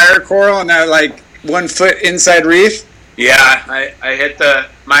on the fire coral on that 1 foot inside reef? Yeah, I hit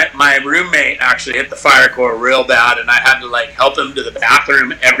my roommate actually hit the fire coral real bad, and I had to help him to the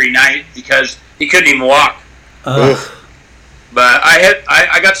bathroom every night because he couldn't even walk. But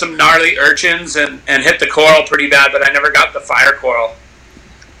I got some gnarly urchins and hit the coral pretty bad, but I never got the fire coral.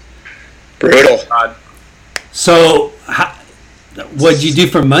 Brutal. So, what'd you do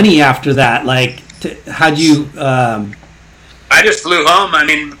for money after that? How'd you? I just flew home. I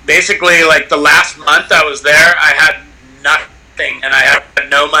mean, basically, the last month I was there, I had nothing, and I had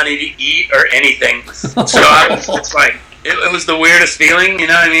no money to eat or anything. So I was just it was the weirdest feeling, you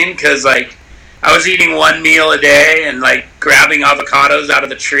know what I mean? Because I was eating one meal a day and grabbing avocados out of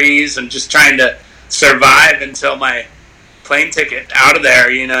the trees and just trying to survive until my plane ticket out of there,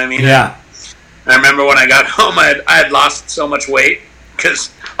 you know what I mean? Yeah. I remember when I got home, I had lost so much weight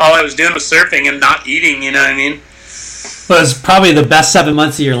because all I was doing was surfing and not eating, you know what I mean? It was probably the best 7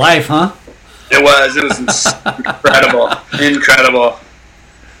 months of your life, huh? It was incredible.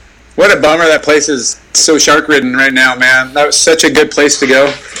 What a bummer that place is so shark-ridden right now, man. That was such a good place to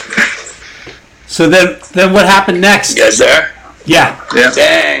go. So then what happened next? You guys there? Yeah.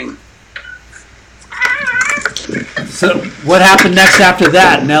 Dang. So what happened next after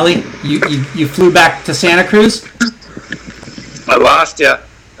that, Nelly? You flew back to Santa Cruz? I lost you.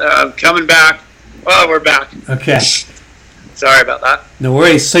 Coming back. Oh, we're back. Okay. Sorry about that. No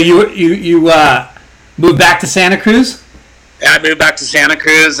worries. So you moved back to Santa Cruz? Yeah, I moved back to Santa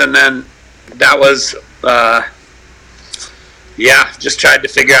Cruz, and then that was, just tried to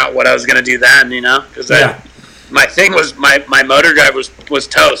figure out what I was going to do then, because my thing was, my motor drive was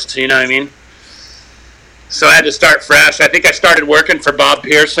toast, you know what I mean? So I had to start fresh. I think I started working for Bob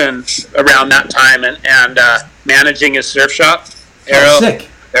Pearson around that time and managing his surf shop, Aero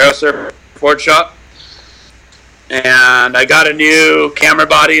Surfboard Shop. And I got a new camera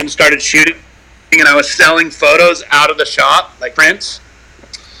body and started shooting, and I was selling photos out of the shop, like prints.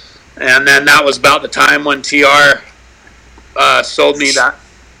 And then that was about the time when TR sold me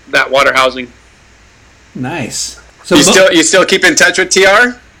that water housing. Nice. So you still keep in touch with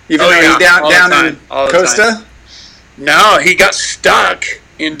TR? Even though he's down in Costa? No, he got stuck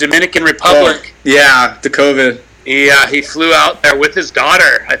in Dominican Republic. Yeah, the COVID. He flew out there with his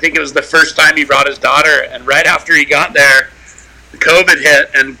daughter. I think it was the first time he brought his daughter. And right after he got there, COVID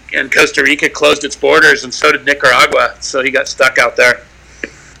hit and Costa Rica closed its borders, and so did Nicaragua. So he got stuck out there.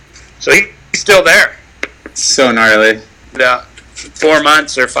 So he's still there. So gnarly. Yeah, 4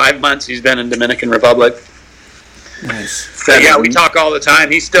 months or 5 months he's been in Dominican Republic. Nice. So yeah, we talk all the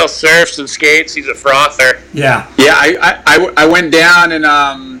time. He still surfs and skates. He's a frother. Yeah. Yeah, I went down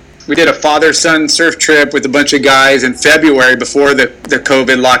and we did a father-son surf trip with a bunch of guys in February before the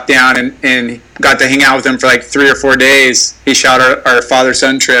COVID lockdown, and got to hang out with him for 3 or 4 days. He shot our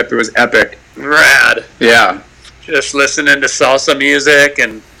father-son trip. It was epic. Rad. Yeah. Just listening to salsa music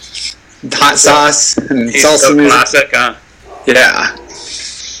and hot sauce and he's salsa so music. Classic, huh? Yeah.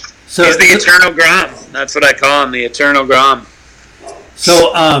 So he's the eternal Grom. That's what I call him, the eternal Grom.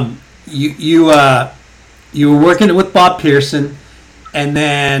 So you were working with Bob Pearson, and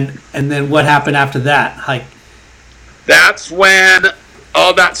then what happened after that? That's when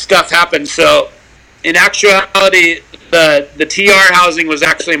all that stuff happened. So in actuality, the TR housing was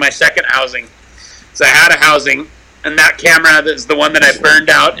actually my second housing. So I had a housing, and that camera is the one that I burned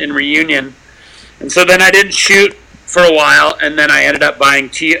out in Reunion. And so then I didn't shoot for a while, and then I ended up I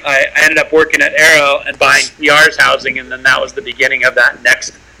ended up working at Arrow and buying TR's housing, and then that was the beginning of that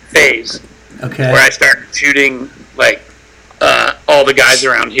next phase. Okay. Where I started shooting like all the guys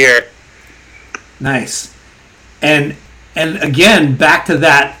around here. Nice. And again, back to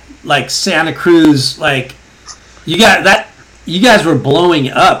that, like Santa Cruz, like you guys were blowing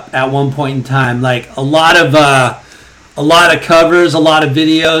up at one point in time. Like a lot of covers, a lot of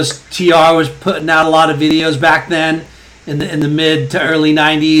videos. TR was putting out a lot of videos back then in the mid to early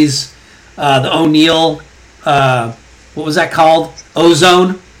 90s. The O'Neill, what was that called?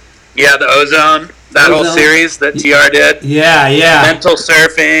 Ozone? Yeah, the Ozone. That whole series that TR did. Yeah. Mental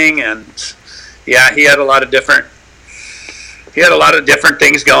surfing, and yeah, he had a lot of different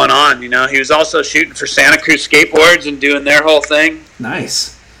things going on. You know, he was also shooting for Santa Cruz Skateboards and doing their whole thing.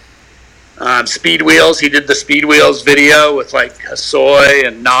 Nice. Speed Wheels. He did the Speed Wheels video with like Hosoi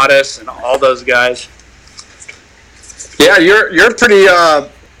and Nadas and all those guys. Yeah, you're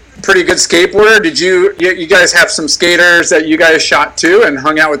pretty good skateboarder. Did you guys have some skaters that you guys shot too and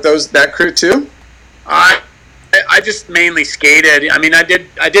hung out with that crew too? I just mainly skated. I mean, I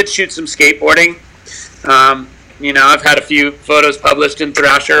did shoot some skateboarding. You know, I've had a few photos published in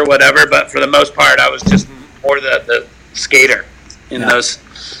Thrasher or whatever, but for the most part, I was just more the skater in those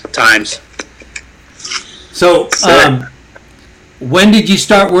times. So, when did you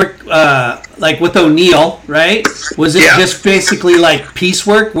start work, like with O'Neill, right? Was it just basically like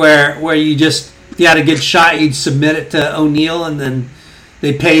piecework where you had a good shot, you'd submit it to O'Neill and then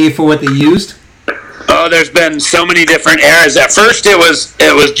they pay you for what they used? Oh, there's been so many different eras. At first, it was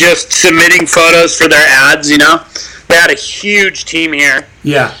just submitting photos for their ads. You know, they had a huge team here.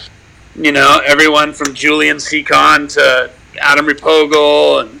 Yeah. You know, everyone from Julian Seacon to Adam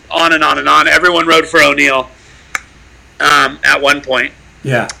Ripogle and on and on and on. Everyone rode for O'Neill at one point.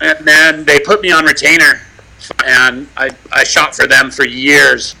 Yeah. And then they put me on retainer, and I shot for them for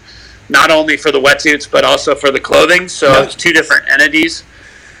years, not only for the wetsuits but also for the clothing. So it was two different entities.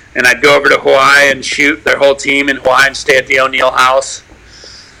 And I'd go over to Hawaii and shoot their whole team in Hawaii and stay at the O'Neill house.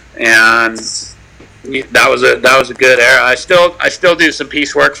 And that was a good era. I still do some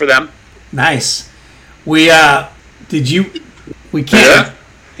piece work for them. Nice. We can't.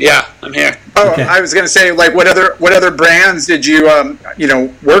 Yeah, I'm here. Oh, Okay. I was gonna say, like, what other brands did you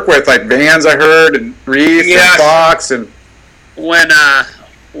work with? Like Vans, I heard, and Reef and Fox, and when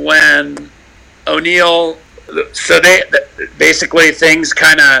O'Neill. So basically things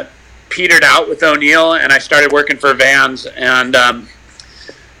kind of petered out with O'Neill, and I started working for Vans, and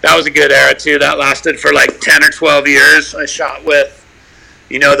that was a good era too. That lasted for like 10 or 12 years. I shot with,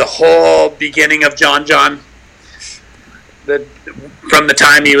 the whole beginning of John. From the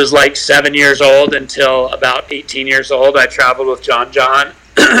time he was like 7 years old until about 18 years old, I traveled with John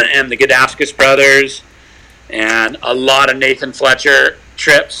and the Gadaskas brothers, and a lot of Nathan Fletcher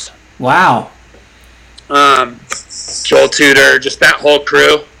trips. Wow. Joel Tudor, just that whole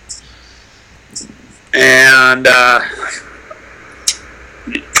crew. And I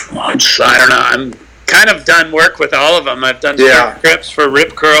don't know, I'm kind of done work with all of them. I've done trips for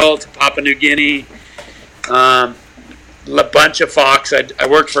Rip Curl to Papua New Guinea, a bunch of Fox. I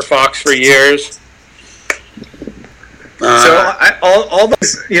worked for Fox for years. So all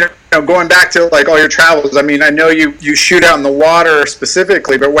those, going back to like all your travels, I mean, I know you shoot out in the water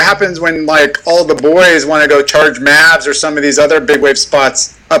specifically, but what happens when like all the boys want to go charge Mavs or some of these other big wave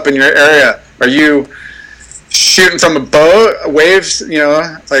spots up in your area? Are you shooting from a boat, waves,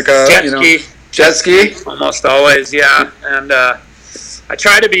 like a jet ski? Almost always, yeah. And I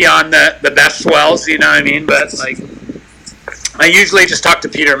try to be on the best swells, you know what I mean? But like, I usually just talk to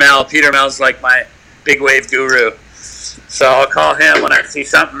Peter Mel. Peter Mel's like my big wave guru. So I'll call him when I see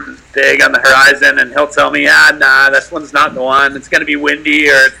something big on the horizon, and he'll tell me, nah, this one's not the one. It's going to be windy,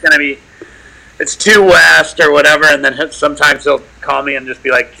 or it's too west, or whatever. And then sometimes he'll call me and just be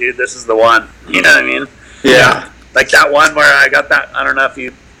like, dude, this is the one. You know what I mean? Yeah. Like that one where I got that, I don't know if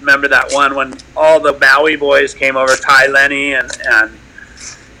you remember that one when all the Maui boys came over, Ty Lenny and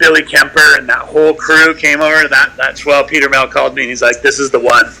Billy Kemper and that whole crew came over. That's well, Peter Mel called me and he's like, this is the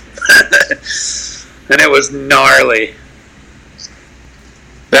one. And it was gnarly.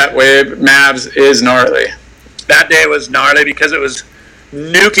 That wave, Mavs, is gnarly. That day was gnarly because it was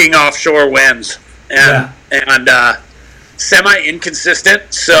nuking offshore winds and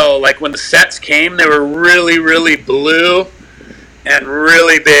semi-inconsistent. So, like, when the sets came, they were really, really blue and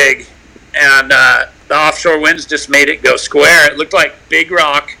really big. And the offshore winds just made it go square. It looked like Big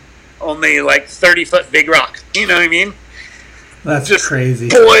Rock only like 30-foot big rock. You know what I mean? That's just crazy.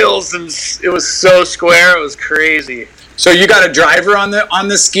 Boils, and it was so square. It was crazy. So you got a driver on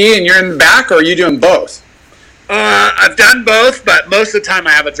the ski and you're in the back, or are you doing both? I've done both, but most of the time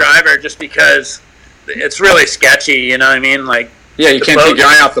I have a driver just because it's really sketchy. You know what I mean? Like, yeah, you can't take your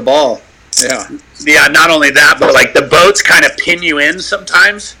eye off the ball. Yeah. Yeah, not only that, but like the boats kind of pin you in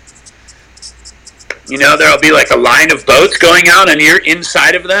sometimes. You know, there'll be like a line of boats going out, and you're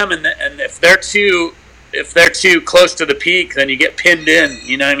inside of them, and if they're too close to the peak, then you get pinned in.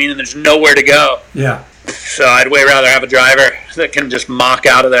 You know what I mean? And there's nowhere to go. Yeah. So I'd way rather have a driver that can just mock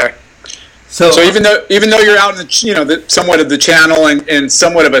out of there. So even though you're out in the somewhat of the channel and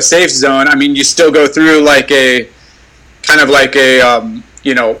somewhat of a safe zone, I mean, you still go through like a kind of like a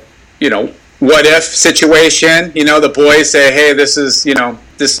what if situation. You know, the boys say, hey, this is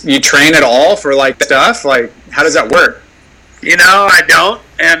this. You train at all for like stuff. Like, how does that work? You know, I don't,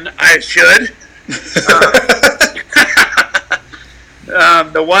 and I should.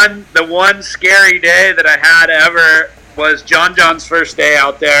 The one scary day that I had ever was John's first day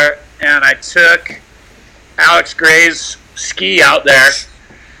out there, and I took Alex Gray's ski out there,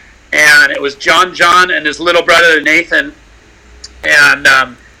 and it was John and his little brother Nathan, and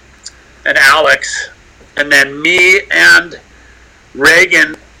Alex, and then me and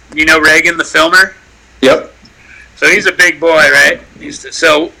Reagan. You know Reagan, the filmer? Yep. So he's a big boy, right?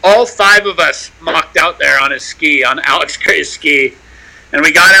 So all five of us mocked out there on his ski, on Alex Gray's ski. And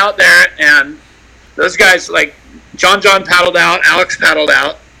we got out there, and those guys, like, John paddled out, Alex paddled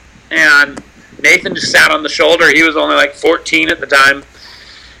out, and Nathan just sat on the shoulder. He was only like 14 at the time.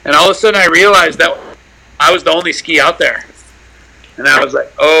 And all of a sudden I realized that I was the only ski out there. And I was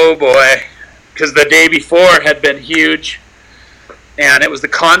like, oh boy, because the day before had been huge, and it was the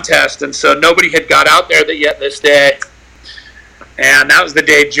contest, and so nobody had got out there yet this day. And that was the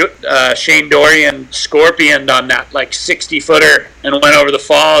day Shane Dorian scorpioned on that like 60-footer and went over the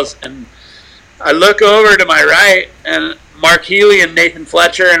falls. And I look over to my right, and Mark Healy and Nathan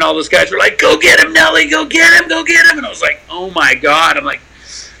Fletcher and all those guys were like, go get him, Nelly, go get him, go get him. And I was like, oh my God. I'm like,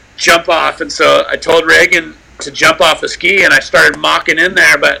 jump off. And so I told Reagan to jump off the ski, and I started mocking in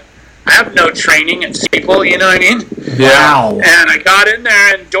there, but I have no training at Staple, you know what I mean? Wow. And I got in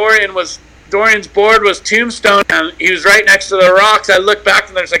there, and Dorian's board was tombstone, and he was right next to the rocks. I looked back,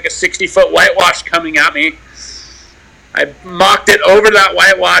 and there's like a 60-foot whitewash coming at me. I mocked it over that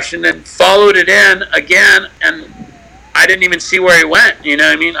whitewash and then followed it in again, and I didn't even see where he went, you know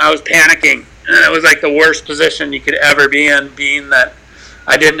what I mean? I was panicking, and it was like the worst position you could ever be in, being that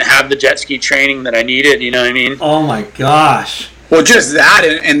I didn't have the jet ski training that I needed, you know what I mean? Oh my gosh. Well, just that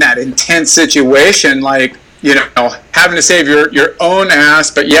in that intense situation, like, having to save your own ass,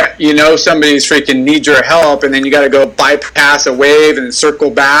 but yet somebody's freaking needs your help, and then you got to go bypass a wave and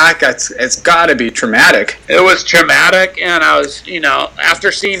circle back. It's got to be traumatic. It was traumatic, and I was,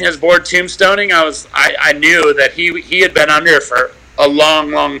 after seeing his board tombstoning, I knew that he had been under for a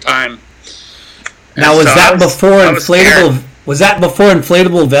long, long time. Now, was that before inflatable? Was that before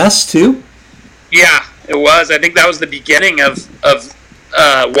inflatable vests too? Yeah, it was. I think that was the beginning of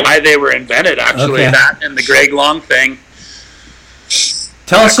why they were invented, actually. Okay. That and the Greg Long thing.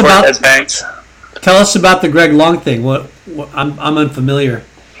 Tell us about the Greg Long thing. What I'm unfamiliar.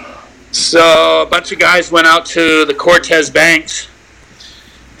 So a bunch of guys went out to the Cortez Banks,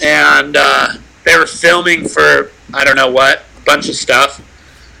 and they were filming for I don't know what, a bunch of stuff,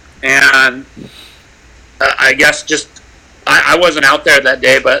 and I guess I wasn't out there that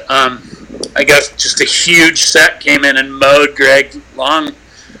day, but I guess just a huge set came in and mowed Greg Long,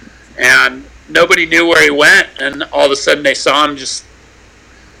 and nobody knew where he went, and all of a sudden they saw him just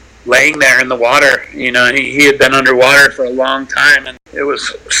laying there in the water. He had been underwater for a long time, and it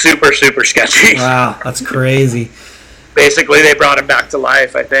was super, super sketchy. Wow, that's crazy. Basically, they brought him back to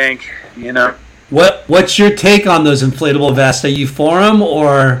life, I think, What's your take on those inflatable vests? Are you for them,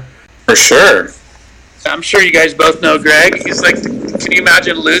 or? For sure. I'm sure you guys both know Greg. He's like, can you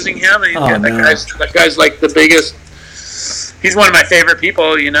imagine losing him? That guy's like the biggest. He's one of my favorite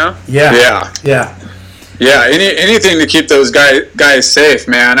people, Yeah. Anything to keep those guys safe,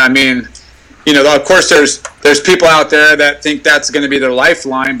 man. I mean, of course there's people out there that think that's going to be their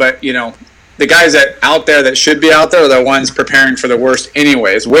lifeline, but the guys out there that should be out there are the ones preparing for the worst,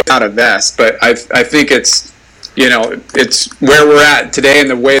 anyways, without a vest. But I think it's where we're at today and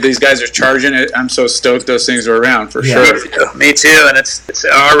the way these guys are charging it. I'm so stoked those things are around for sure. Me too. And it's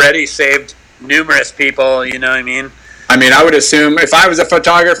already saved numerous people, you know what I mean? I mean, I would assume if I was a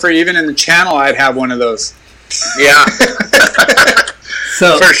photographer, even in the channel, I'd have one of those. Yeah.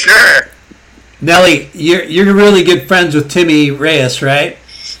 So for sure. Nelly, you're really good friends with Timmy Reyes, right?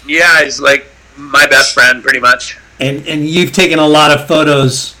 Yeah, he's like my best friend, pretty much. And you've taken a lot of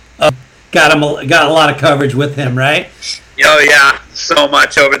photos. Got a lot of coverage with him, right? Oh yeah, so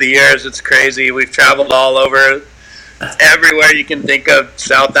much over the years. It's crazy. We've traveled all over, everywhere you can think of,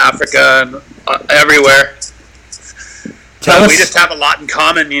 South Africa and everywhere. We just have a lot in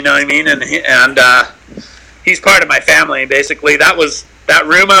common, you know what I mean? And he's part of my family, basically. That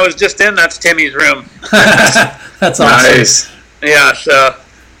room I was just in. That's Timmy's room. That's awesome. Nice. Yeah, so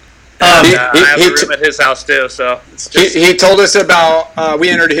I have a room at his house too. So it's just, he told us about.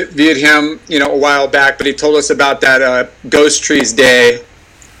 We interviewed him, a while back, but he told us about that Ghost Trees Day,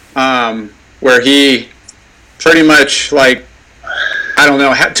 where he pretty much I don't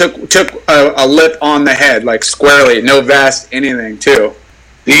know, took a lip on the head, squarely, no vest, anything too.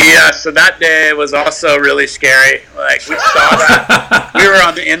 Yeah, so that day was also really scary. We saw that. We were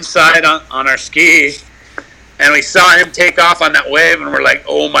on the inside on our ski, and we saw him take off on that wave, and we're like,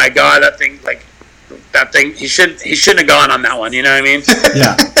 oh my God, that thing, he shouldn't have gone on that one, you know what I mean?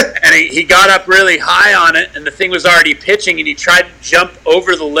 Yeah. And he got up really high on it, and the thing was already pitching, and he tried to jump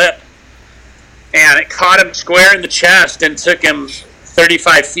over the lip, and it caught him square in the chest and took him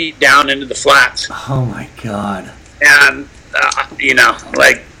 35 feet down into the flats. Oh my God. And I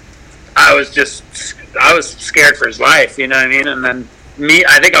was scared for his life, you know what I mean? And then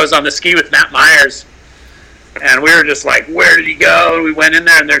I think I was on the ski with Matt Myers, and we were just like, where did he go? And we went in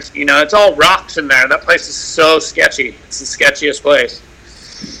there, and there's, it's all rocks in there. That place is so sketchy. It's the sketchiest place.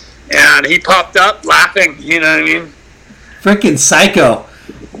 And he popped up laughing, you know what I mean? Freaking psycho.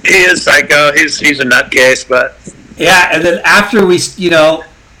 He is psycho. He's a nutcase, but yeah. And then after we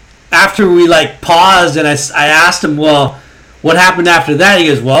paused, and I asked him, well, what happened after that? He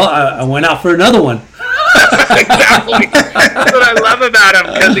goes, well, I went out for another one. Exactly. That's what I love about him,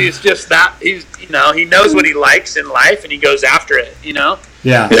 because he's just that. He knows what he likes in life, and he goes after it. Yeah.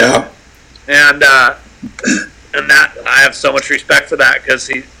 Yeah. And that, I have so much respect for that, because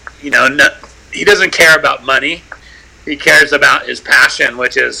he doesn't care about money. He cares about his passion,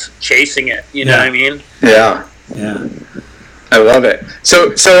 which is chasing it. You know what I mean? Yeah. Yeah. I love it.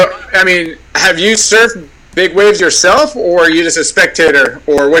 So I mean, have you surfed big waves yourself, or are you just a spectator,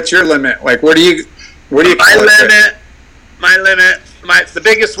 or what's your limit? Where do you My limit. The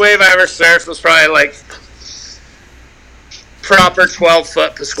biggest wave I ever surfed was probably proper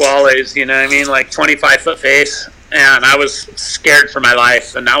 12-foot Pasquales. You know what I mean? 25-foot face, and I was scared for my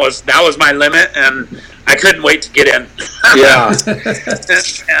life, and that was my limit, and I couldn't wait to get in. Yeah.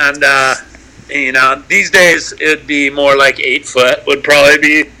 And these days it'd be more like 8-foot would probably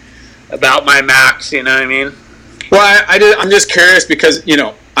be about my max. You know what I mean? Well, I'm just curious because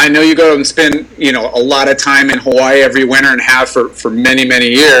I know you go and spend a lot of time in Hawaii every winter and have for many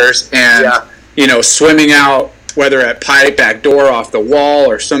years, and swimming out, whether at Pipe, back door, off the wall,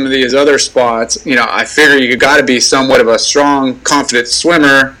 or some of these other spots. I figure you got to be somewhat of a strong, confident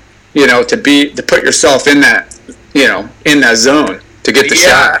swimmer, to put yourself in that in that zone to get the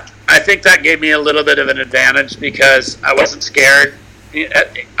shot. I think that gave me a little bit of an advantage because I wasn't scared.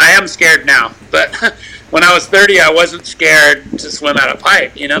 I am scared now, but when I was 30, I wasn't scared to swim out of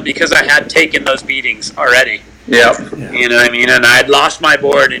Pipe, because I had taken those beatings already. Yep. You know what I mean? And I had lost my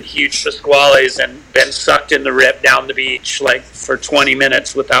board in huge Pasquales and been sucked in the rip down the beach for 20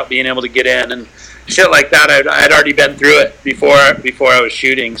 minutes without being able to get in and shit like that. I had already been through it before I was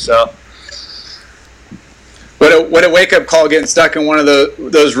shooting, so. What a wake-up call getting stuck in one of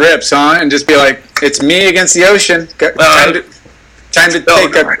those rips, huh? And just be like, it's me against the ocean. Time to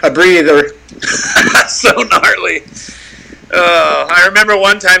take a breather. So gnarly. I remember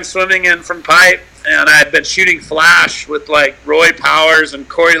one time swimming in from Pipe, and I had been shooting flash with Roy Powers and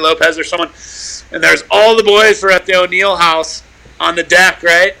Corey Lopez or someone, and there's all the boys were at the O'Neill house on the deck,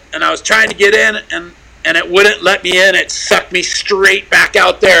 right? And I was trying to get in, and it wouldn't let me in. It sucked me straight back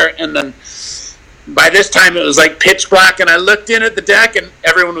out there, and then by this time it was pitch black, and I looked in at the deck and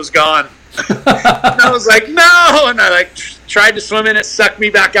everyone was gone. And I was like, no, and I tried to swim in, it sucked me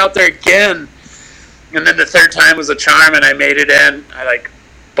back out there again, and then the third time was a charm, and I made it in. I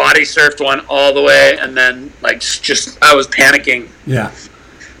body surfed one all the way, and then I was panicking. Yeah.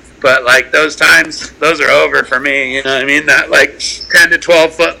 But those times, those are over for me, you know what I mean? That 10 to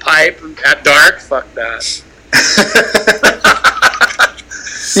 12 foot pipe at dark, fuck that.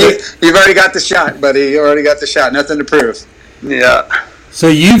 You've already got the shot, buddy. You already got the shot. Nothing to prove. Yeah. So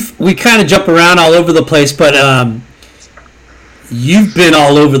we kind of jump around all over the place, but you've been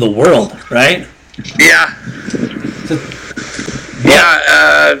all over the world, right? Yeah.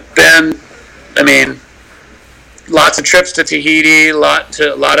 Lots of trips to Tahiti, a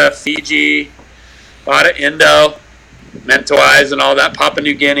lot of Fiji, a lot of Indo. Mentawais and all that, Papua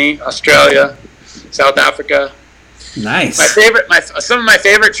New Guinea, Australia, South Africa. Nice. Some of my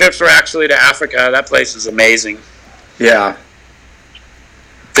favorite trips were actually to Africa. That place is amazing. Yeah.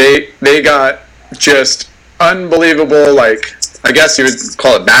 They got just unbelievable, like, I guess you would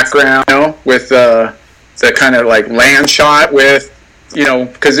call it background, you know, with the kind of like land shot with, you know,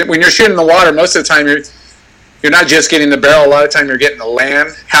 because when you're shooting the water, most of the time you're not just getting the barrel. A lot of time you're getting the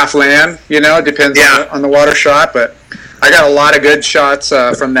land, half land, you know, it depends on the water shot. But I got a lot of good shots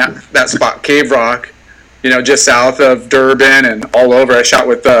from that spot, Cave Rock, you know, just south of Durban and all over. I shot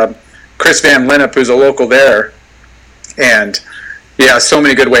with Chris Van Lennep, who's a local there. And, yeah, so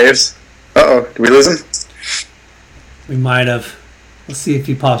many good waves. Uh-oh, did we lose him? We might have. Let's see if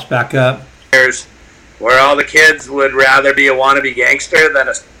he pops back up. There's where all the kids would rather be a wannabe gangster than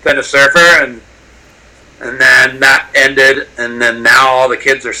a surfer, and then that ended, and then now all the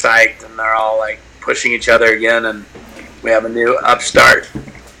kids are psyched, and they're all like pushing each other again, and we have a new upstart.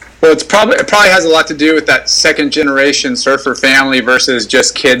 Well, it probably has a lot to do with that second generation surfer family versus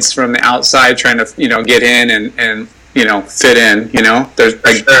just kids from the outside trying to, you know, get in and you know, fit in. You know, there's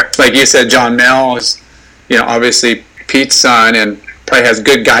like you said, John Mel is, you know, obviously Pete's son, and probably has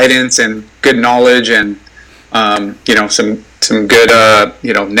good guidance and good knowledge, and you know, some good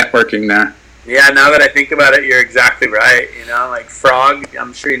you know, networking there. Yeah, now that I think about it, you're exactly right. You know, like Frog,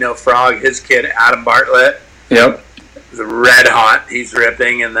 I'm sure you know Frog, his kid Adam Bartlett. Yep. Is red hot. He's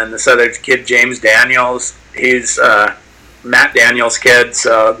ripping, and then this other kid James Daniels. He's Matt Daniels' kid.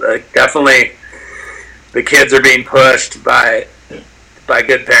 So definitely, the kids are being pushed by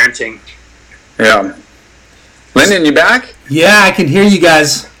good parenting. Yeah. Lyndon, you back? Yeah, I can hear you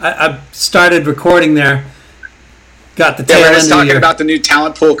guys. I started recording there. Got the tail end of we're just talking about the new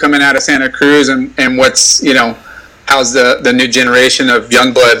talent pool coming out of Santa Cruz, and what's, you know, how's the new generation of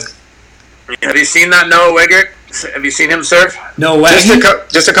young blood. Have you seen that Noah Wiggert? Have you seen him surf? No way.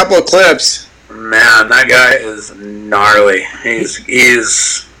 Just a couple of clips. Man, that guy is gnarly. He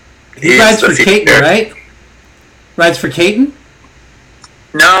rides for Caton, right? Rides for Caton?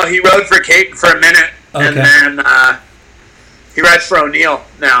 No, he rode for Caton for a minute, and then he rides for O'Neill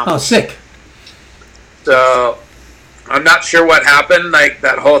now. Oh, sick. So I'm not sure what happened. Like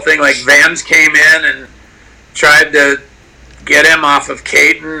that whole thing, like Vans came in and tried to get him off of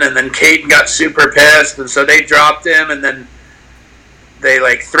Caton, and then Caton got super pissed, and so they dropped him, and then they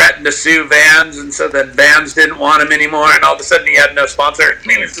like threatened to sue Vans, and so then Vans didn't want him anymore, and all of a sudden he had no sponsor.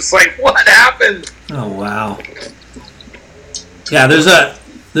 And he was just like, what happened? Oh, wow. Yeah, there's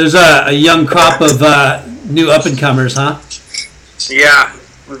a young crop of new up-and-comers, huh? Yeah,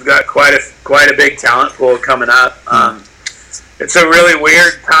 we've got quite a big talent pool coming up. It's a really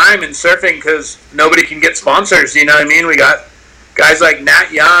weird time in surfing because nobody can get sponsors, you know what I mean? We got guys like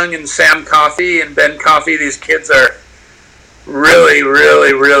Nat Young and Sam Coffey and Ben Coffey. These kids are really,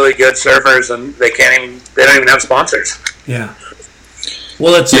 really, really good surfers, and they don't even have sponsors. Yeah.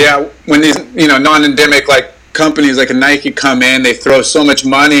 Well, when these, you know, non-endemic like companies like a Nike come in, they throw so much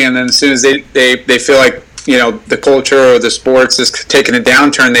money, and then as soon as they feel like, you know, the culture or the sports is taking a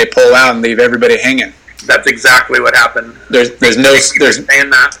downturn, they pull out and leave everybody hanging. That's exactly what happened. There's no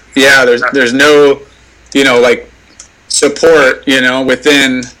you know, like support, you know,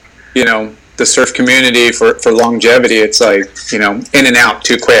 within, you know, the surf community for longevity. It's like, you know, in and out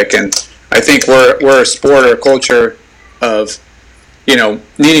too quick. And I think we're a sport or a culture of, you know,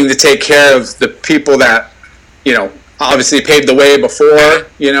 needing to take care of the people that, you know, obviously paved the way before,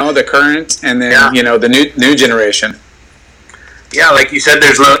 you know, the current, and then you know, the new generation. Yeah, like you said,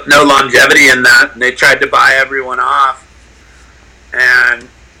 there's no longevity in that. And they tried to buy everyone off, and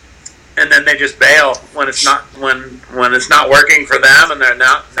then they just bail when it's not working for them, and they're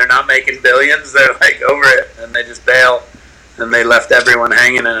not making billions. They're like over it, and they just bail, and they left everyone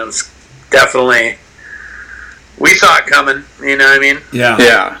hanging. And it was definitely, we saw it coming. You know what I mean?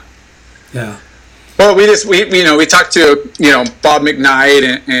 Yeah. Well, we talked to, you know, Bob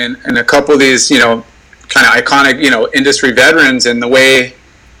McKnight and a couple of these, you know, kind of iconic, you know, industry veterans, and the way,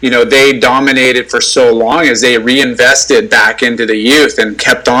 you know, they dominated for so long as they reinvested back into the youth and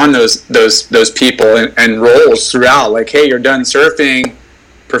kept on those people and roles throughout. Like, hey, you're done surfing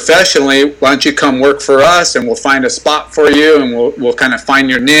professionally, why don't you come work for us, and we'll find a spot for you, and we'll kind of find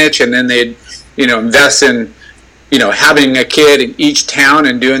your niche. And then they'd, you know, invest in, you know, having a kid in each town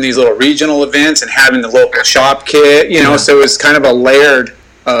and doing these little regional events and having the local shop kit, you know. So it was kind of a layered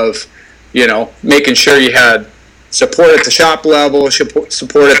of, you know, making sure you had support at the shop level,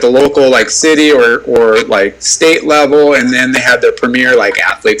 support at the local, like, city or like state level, and then they had their premier, like,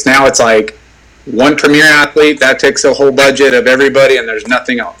 athletes. Now it's like one premier athlete that takes a whole budget of everybody, and there's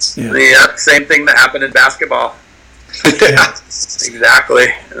nothing else. Yeah, same thing that happened in basketball. Yeah, exactly.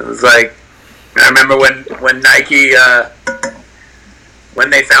 It was like, I remember when Nike, when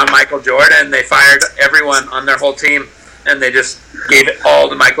they found Michael Jordan, they fired everyone on their whole team, and they just gave it all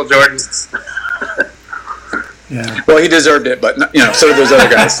to Michael Jordan. Yeah. Well, he deserved it, but so did those other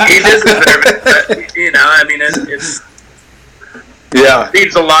guys. He did deserve it, but I mean, it's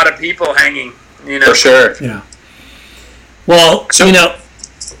leaves a lot of people hanging. For sure. Yeah. Well, so,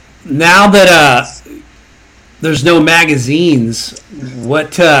 now that there's no magazines,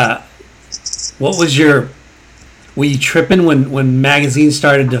 what was were you tripping when magazines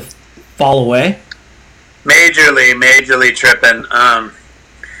started to fall away? Majorly tripping.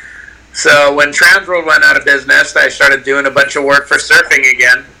 So when Transworld went out of business, I started doing a bunch of work for surfing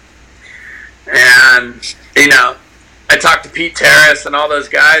again. And, I talked to Pete Terrace and all those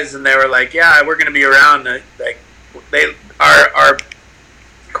guys, and they were like, yeah, we're going to be around. Like, our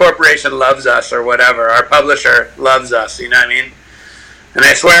corporation loves us or whatever. Our publisher loves us, you know what I mean? And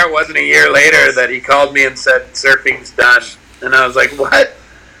I swear it wasn't a year later that he called me and said, surfing's done. And I was like, what?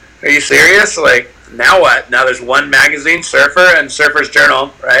 Are you serious? Like, now what? Now there's one magazine, Surfer and Surfer's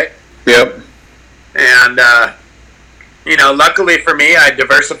Journal, right? Yep. And, luckily for me, I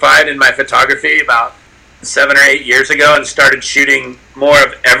diversified in my photography about 7 or 8 years ago and started shooting more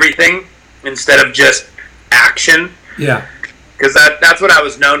of everything instead of just action. Yeah. Because that's what I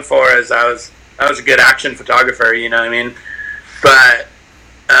was known for, is I was a good action photographer, you know what I mean? But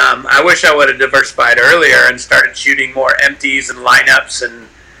I wish I would have diversified earlier and started shooting more empties and lineups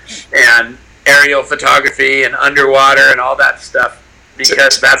and aerial photography and underwater and all that stuff,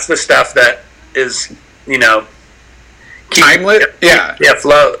 because that's the stuff that is, timeless. Yeah,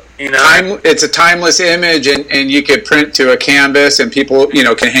 afloat. It's a timeless image, and you could print to a canvas, and people,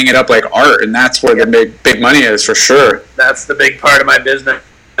 can hang it up like art, and that's where the big money is, for sure. That's the big part of my business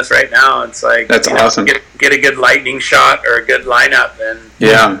right now. It's like, that's awesome. Get a good lightning shot or a good lineup, and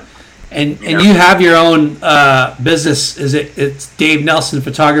And you have your own business. It's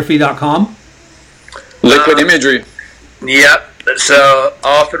DaveNelsonPhotography.com? Liquid Imagery. Yep. So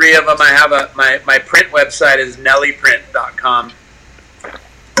all three of them, I have my print website is NELLYPrint.com.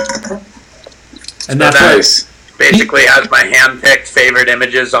 And that's nice. Basically has my hand-picked favorite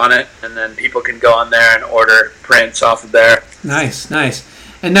images on it, and then people can go on there and order prints off of there. Nice.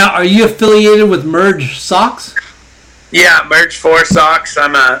 And now, are you affiliated with Merge Socks? Yeah, Merge 4 Socks.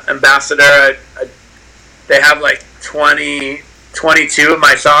 I'm an ambassador. They have like 22 of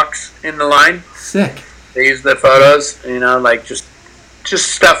my socks in the line. Sick. They use the photos, like just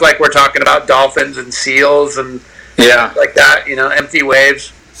stuff like we're talking about, dolphins and seals and like that, empty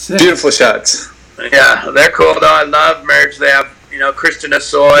waves. Sick. Beautiful shots. Yeah, they're cool though. I love Merge. They have, Christian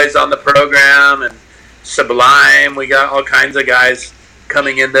Assoy's on the program and Sublime. We got all kinds of guys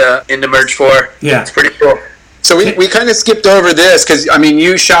coming into Merge 4. Yeah. It's pretty cool. So we kind of skipped over this because,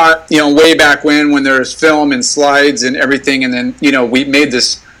 you shot, way back when there was film and slides and everything. And then, we made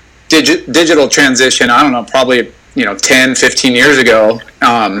this digital transition, I don't know, probably, 10, 15 years ago.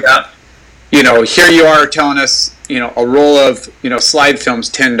 Here you are telling us, a roll of, slide film's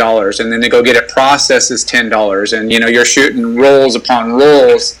 $10, and then they go get it processed as $10. And, you're shooting rolls upon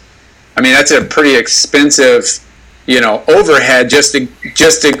rolls. I mean, that's a pretty expensive, overhead just to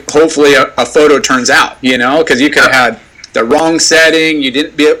hopefully a photo turns out, because you could have had the wrong setting.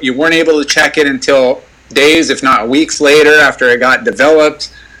 You weren't able to check it until days, if not weeks later after it got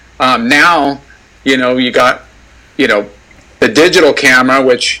developed. Now, you got, the digital camera,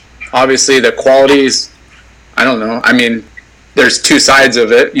 which obviously the quality is, I don't know. I mean, there's two sides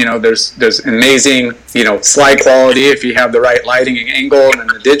of it. There's amazing, slide quality if you have the right lighting and angle, and then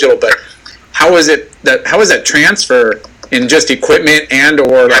the digital. But how is that transfer in just equipment and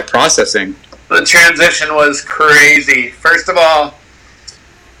or like processing? The transition was crazy. First of all,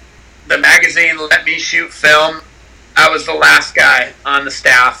 the magazine let me shoot film. I was the last guy on the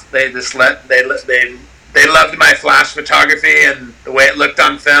staff. They just they loved my flash photography and the way it looked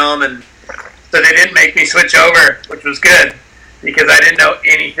on film, and so they didn't make me switch over, which was good because I didn't know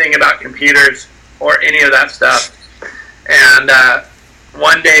anything about computers or any of that stuff. And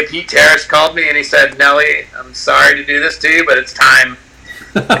one day Pete Terrace called me and he said, "Nelly, I'm sorry to do this to you, but it's time.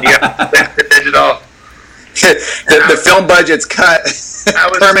 And you have to switch to digital." the film budget's cut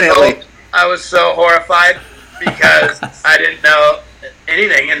permanently. I was so horrified because I didn't know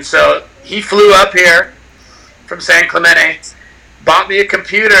anything. And so he flew up here from San Clemente, bought me a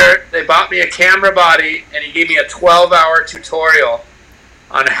computer, they bought me a camera body, and he gave me a 12-hour tutorial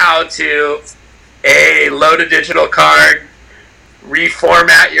on how to load a digital card,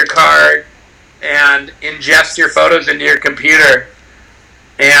 reformat your card, and ingest your photos into your computer.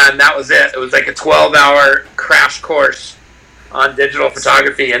 And that was it. It was like a 12-hour crash course on digital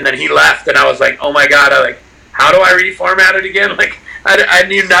photography, and then he left, and I was like, oh my God, how do I reformat it again? Like, I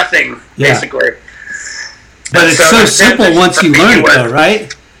knew nothing, basically. But it's so simple once you learn it, though,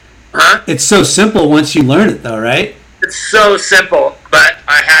 right? Huh? It's so simple once you learn it, though, right? It's so simple, but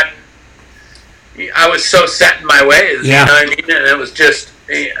I was so set in my ways, you know what I mean? And it was just,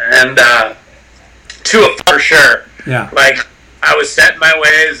 and to a for sure. Yeah. Like, I was set in my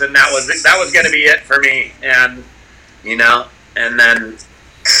ways, and that was going to be it for me. And, you know, and then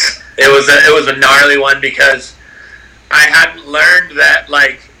it was a gnarly one because I hadn't learned that,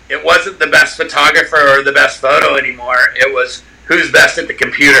 like, it wasn't the best photographer or the best photo anymore. It was who's best at the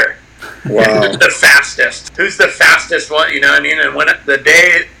computer. Wow. Who's the fastest? Who's the fastest one? You know what I mean? And the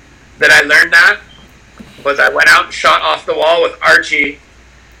day that I learned that was I went out and shot off the wall with Archie,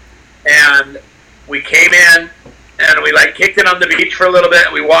 and we came in and we like kicked it on the beach for a little bit,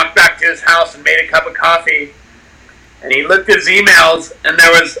 and we walked back to his house and made a cup of coffee, and he looked at his emails, and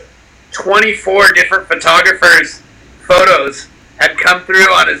there was 24 different photographers' photos had come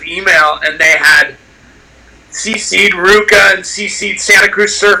through on his email, and they had CC'd Ruka and CC'd Santa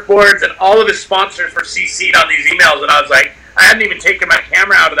Cruz Surfboards, and all of his sponsors were CC'd on these emails, and I was like, I hadn't even taken my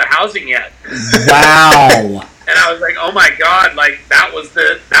camera out of the housing yet. Wow. And I was like, oh my God, like that was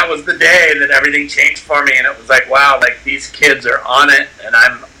the day that everything changed for me, and it was like, wow, like these kids are on it, and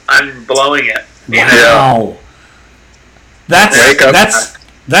I'm blowing it. Wow.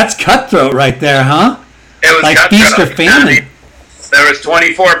 That's cutthroat right there, huh? It was like feast or famine. I mean, there was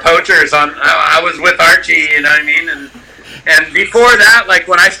 24 poachers on. I was with Archie, you know what I mean, and before that, like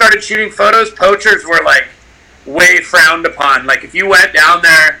when I started shooting photos, poachers were like way frowned upon. Like if you went down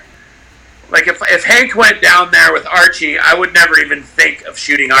there, like if Hank went down there with Archie, I would never even think of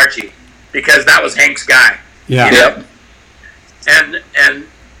shooting Archie because that was Hank's guy. Yeah. You know? Yep. And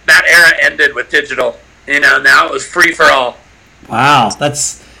that era ended with digital. You know, now it was free for all. Wow,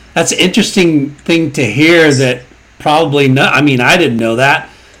 that's an interesting thing to hear. That probably not. I mean, I didn't know that.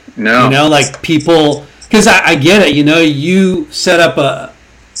 No. You know, like people, because I get it. You know, you set up a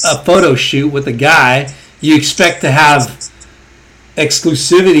photo shoot with a guy. You expect to have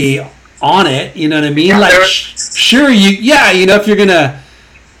exclusivity on it. You know what I mean? Like, sure, you know, if you're gonna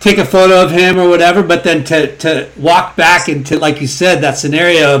take a photo of him or whatever, but then to walk back into, like you said, that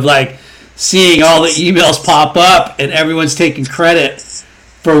scenario of like seeing all the emails pop up and everyone's taking credit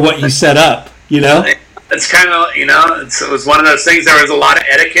for what you set up. You know, it's kind of, you know, it was one of those things. There was a lot of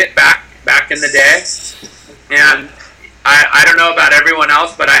etiquette back in the day, and I don't know about everyone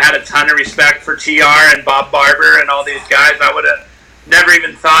else, but I had a ton of respect for TR and Bob Barber and all these guys. I would have never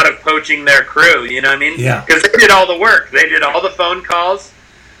even thought of poaching their crew, you know what I mean? Yeah. Because they did all the work. They did all the phone calls.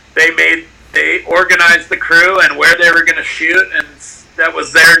 They organized the crew and where they were going to shoot, and that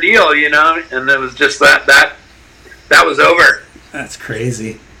was their deal, you know? And it was just that was over. That's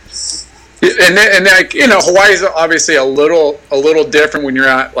crazy. And like, you know, Hawaii's obviously a little different when you're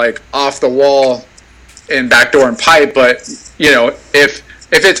at like off the wall and backdoor and pipe, but you know, if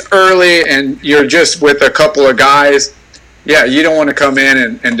it's early and you're just with a couple of guys, yeah, you don't want to come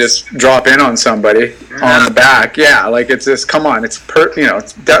in and just drop in on somebody on the back. Yeah, like it's just, come on, it's you know,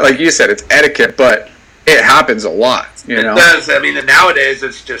 it's that, like you said, it's etiquette, but it happens a lot, you know. It does. I mean, nowadays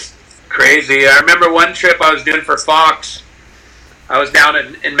it's just crazy. I remember one trip I was doing for Fox. I was down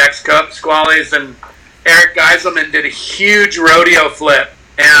in Mexico, Squales, and Eric Geiselman did a huge rodeo flip,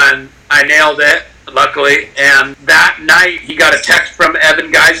 and I nailed it, luckily. And that night, he got a text from Evan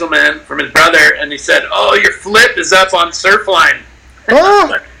Geiselman, from his brother, and he said, "Oh, your flip is up on Surfline." Oh.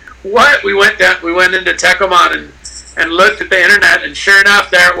 Like, what? We went into Tecumon and looked at the internet, and sure enough,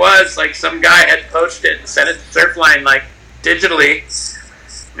 there it was. Like some guy had poached it and sent it to Surfline, like digitally,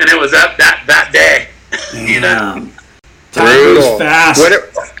 and it was up that day. You know. Time moves fast.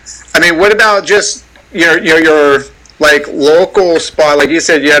 What about just your like local spot? Like you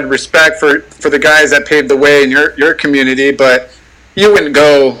said, you had respect for the guys that paved the way in your community, but you wouldn't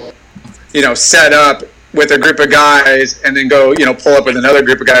go, you know, set up with a group of guys and then go, you know, pull up with another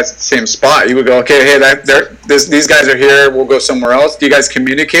group of guys at the same spot. You would go, okay, hey, these guys are here. We'll go somewhere else. Do you guys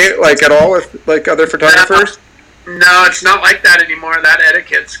communicate like at all with like other photographers? No, it's not like that anymore. That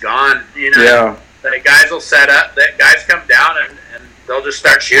etiquette's gone. You know. Yeah. The guys will set up. The guys come down and they'll just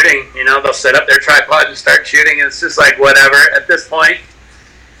start shooting. You know, they'll set up their tripod and start shooting. And it's just like whatever at this point.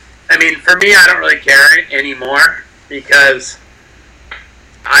 I mean, for me, I don't really care anymore because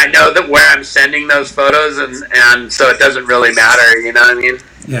I know that where I'm sending those photos, and so it doesn't really matter. You know what I mean?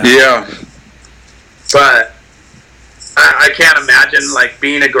 Yeah. But I can't imagine like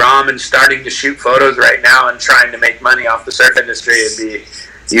being a Grom and starting to shoot photos right now and trying to make money off the surf industry.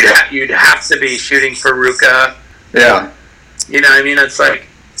 you'd have to be shooting for Ruka. Yeah. You know what I mean? It's like,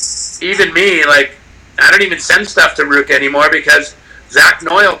 even me, like, I don't even send stuff to Ruka anymore because Zach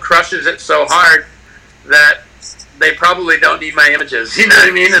Noyle crushes it so hard that they probably don't need my images. You know what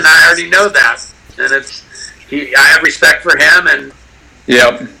I mean? And I already know that. And I have respect for him and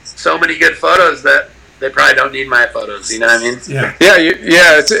so many good photos that they probably don't need my photos. You know what I mean? Yeah.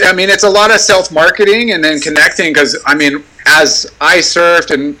 It's a lot of self-marketing and then connecting because, as I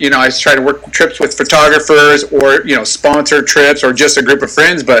surfed and, I try to work trips with photographers or, sponsored trips or just a group of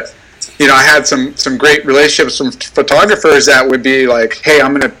friends, but, I had some great relationships with photographers that would be like, hey,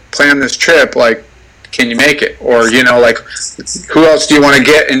 I'm going to plan this trip. Like, can you make it? Or, like, who else do you want to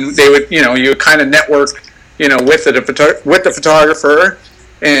get? And they would, you kind of network, with the photographer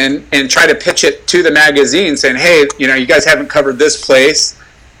and try to pitch it to the magazine saying, hey, you guys haven't covered this place,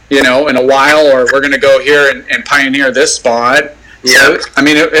 in a while, or we're going to go here and pioneer this spot. Yeah. So,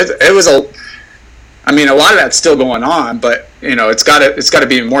 it was a lot of that's still going on, but, it's got to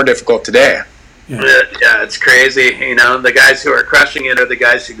be more difficult today. Yeah, it's crazy. The guys who are crushing it are the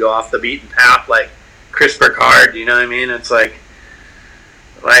guys who go off the beaten path, like Chris Burkhardt. You know what I mean? It's like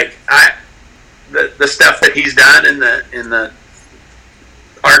the stuff that he's done in the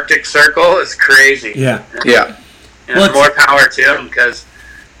Arctic Circle is crazy. Yeah. And more power to him because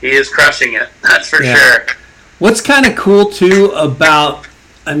he is crushing it. That's for sure. What's kind of cool too about,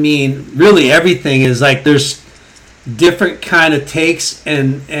 really everything is like there's different kind of takes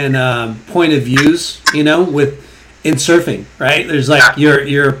and point of views, in surfing, right? There's like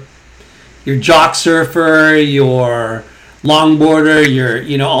your jock surfer, your longboarder,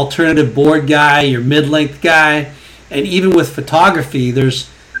 your alternative board guy, your mid-length guy, and even with photography, there's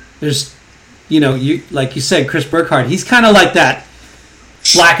you like you said, Chris Burkhardt, he's kind of like that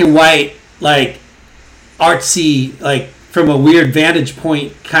black and white, like artsy, like from a weird vantage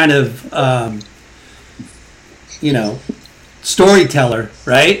point kind of storyteller,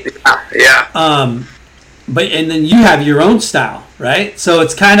 right? Yeah. But and then you have your own style, right? So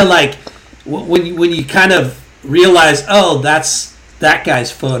it's kind of like when you kind of realize, oh, that's that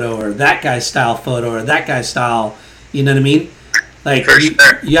guy's photo or that guy's style photo or that guy's style, you know what I mean? Like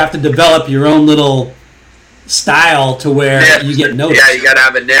you have to develop your own little style to where you get noticed. Yeah, you got to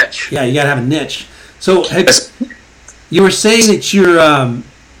have a niche. Yeah, you got to have a niche. So you were saying that you're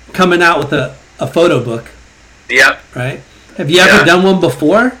coming out with a photo book. Yep. Right? Have you ever done one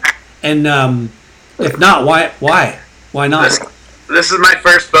before? And if not, why? Why not? This is my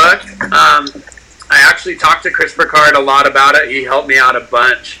first book. I actually talked to Chris Burkhardt a lot about it. He helped me out a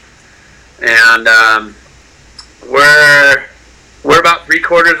bunch. And we're about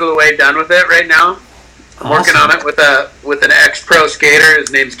 3/4 of the way done with it right now. I'm working on it with an ex-pro skater.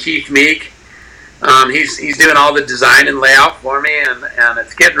 His name's Keith Meek. He's doing all the design and layout for me, and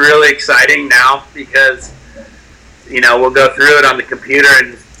it's getting really exciting now because we'll go through it on the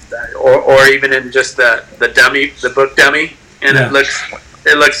computer or even in just the book dummy, and it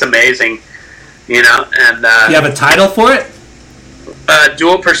looks amazing. And you have a title for it?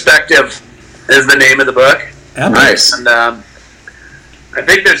 Dual Perspective is the name of the book. Nice. And I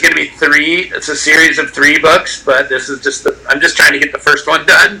think there's going to be 3. It's a series of 3 books, but this is I'm just trying to get the first one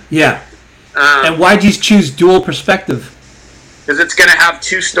done. Yeah. And why did you choose Dual Perspective? Because it's going to have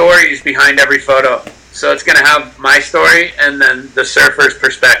 2 stories behind every photo. So it's going to have my story and then the surfer's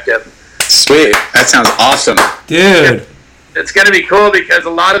perspective. Sweet. That sounds awesome. Dude. It's going to be cool because a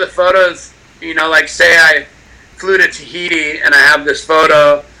lot of the photos, like say I flew to Tahiti and I have this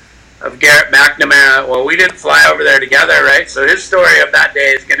photo of Garrett McNamara. Well, we didn't fly over there together, right? So his story of that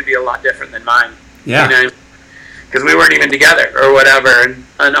day is going to be a lot different than mine. Yeah. Because we weren't even together or whatever,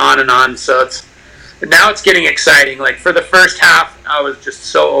 and on and on. So now it's getting exciting. Like for the first half, I was just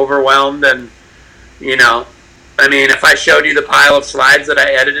so overwhelmed, and if I showed you the pile of slides that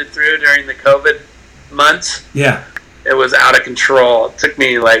I edited through during the COVID months, it was out of control. It took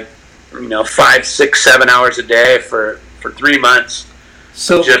me 5, 6, 7 hours a day for 3 months.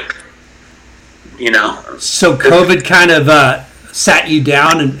 So So COVID kind of sat you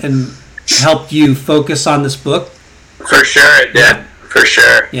down and helped you focus on this book? For sure it did. For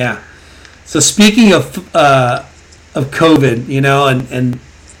sure. Yeah. So speaking of COVID, and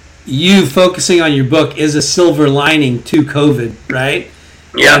you focusing on your book is a silver lining to COVID, right?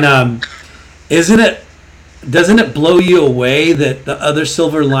 Yeah. And doesn't it blow you away that the other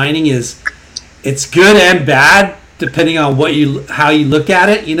silver lining is it's good and bad depending on how you look at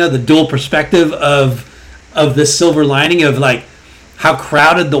it? The dual perspective of this silver lining of like how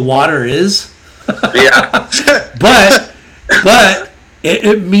crowded the water is. Yeah. but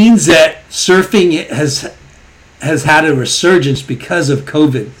it means that surfing has had a resurgence because of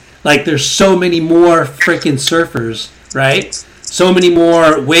COVID. Like, there's so many more freaking surfers, right? So many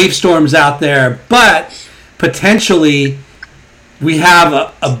more wave storms out there, but potentially we have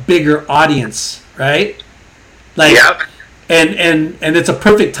a bigger audience, right? Like, Yep. and it's a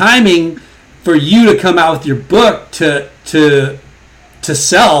perfect timing for you to come out with your book to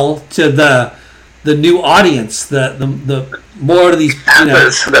sell to the new audience, the more of these,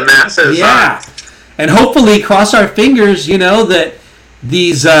 The masses. yeah. And hopefully, cross our fingers, that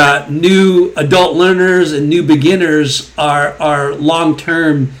these new adult learners and new beginners are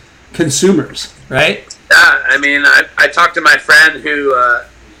long-term consumers, right? Yeah, I mean, I talked to my friend who,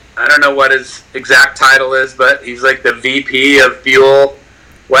 I don't know what his exact title is, but he's like the VP of Buell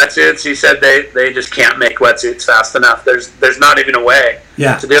wetsuits. He said they just can't make wetsuits fast enough. There's not even a way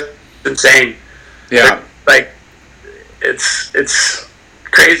Yeah. to do it. It's insane. Yeah. Like, it's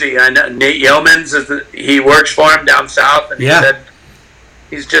crazy. I know Nate Yeomans, he works for him down south, and he Yeah. said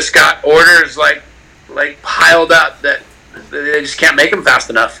he's just got orders like piled up that they just can't make them fast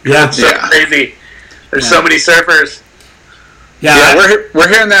enough. Yeah. It's so crazy. There's so many surfers. Yeah, we're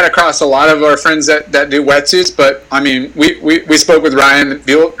hearing that across a lot of our friends that do wetsuits. But I mean, we spoke with Ryan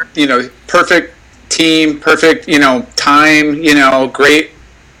Buell, perfect team, perfect, time, great,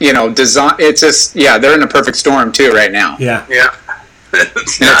 design. It's just, they're in a perfect storm too right now. yeah. Yeah.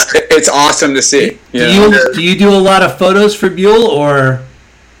 It's awesome to see. Do you do a lot of photos for Buell or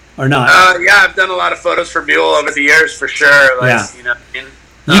not? Yeah, I've done a lot of photos for Buell over the years for sure. Like,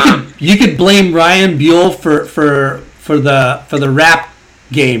 Yeah. You could blame Ryan Buell for the rap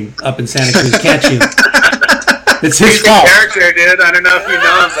game up in Santa Cruz, can't you? It's his he's fault. a character, dude. I don't know if you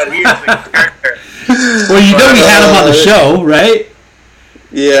know him, but he's a character. Well, we had him on the show, right?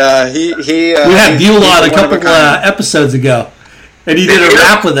 Yeah, he We had Buell on a couple episodes ago, and he did a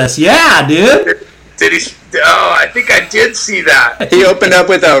rap with us. Yeah, dude. Did he? Oh, I think I did see that. He opened up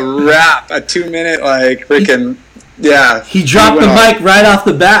with a rap, a 2-minute freaking. Yeah. He dropped the mic right off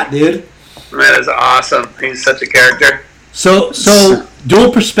the bat, dude. That is awesome. He's such a character. So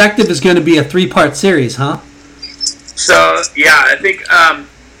Dual Perspective is going to be a 3-part series, huh? So, yeah, I think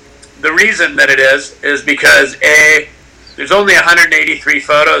the reason that it is because, there's only 183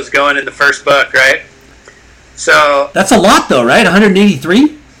 photos going in the first book, right? So That's a lot, though, right?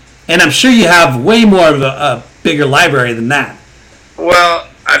 183? And I'm sure you have way more of a bigger library than that. Well,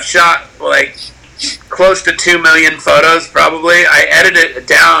 I've shot, close to 2 million photos, probably. I edited it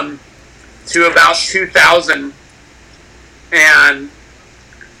down to about 2,000. And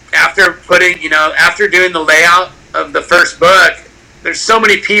after after doing the layout of the first book, there's so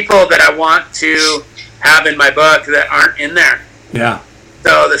many people that I want to have in my book that aren't in there. Yeah.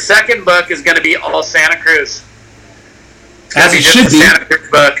 So the second book is going to be all Santa Cruz. It's As it should be. Santa Cruz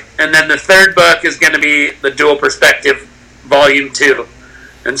book. And then the third book is going to be the Dual Perspective Volume 2.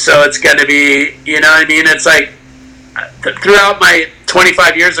 And so it's going to be, it's like throughout my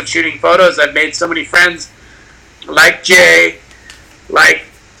 25 years of shooting photos, I've made so many friends like Jay, like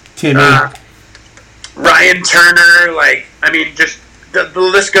Timmy. Ryan Turner, just the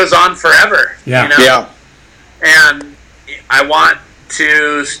list goes on forever. Yeah. Yeah. And I want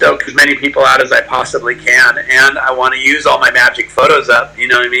to stoke as many people out as I possibly can, and I want to use all my magic photos up. You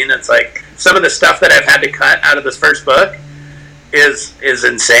know what I mean? It's like some of the stuff that I've had to cut out of this first book is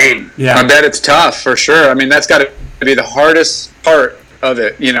insane. Yeah. I bet it's tough for sure. I mean, that's got to be the hardest part of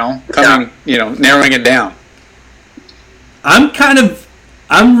it, narrowing it down.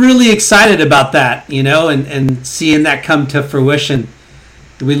 I'm really excited about that, and seeing that come to fruition.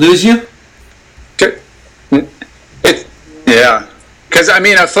 Did we lose you? Yeah. Because,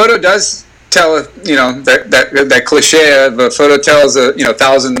 a photo does tell, that cliche of a photo tells,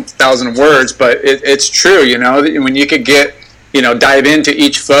 thousand words, but it's true, when you could get, dive into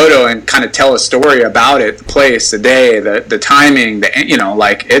each photo and kind of tell a story about it, the place, the day, the timing,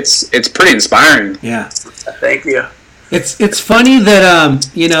 it's pretty inspiring. Yeah. Thank you. It's funny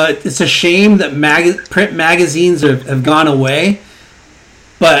that, it's a shame that print magazines have gone away,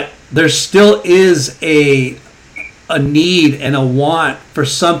 but there still is a need and a want for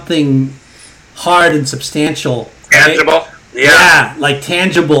something hard and substantial. Right? Tangible. Yeah, like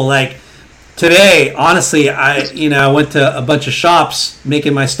tangible. Like today, honestly, I went to a bunch of shops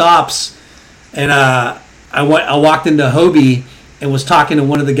making my stops, and I walked into Hobie and was talking to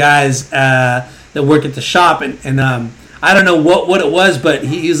one of the guys that work at the shop, and I don't know what it was, but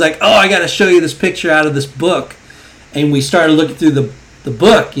he was like, "Oh, I got to show you this picture out of this book," and we started looking through the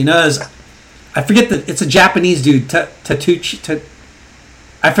book. I forget that it's a Japanese dude. I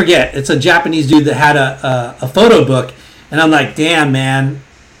forget. It's a Japanese dude that had a photo book, and I'm like, damn, man,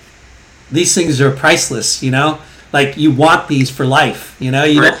 these things are priceless. like you want these for life. You know,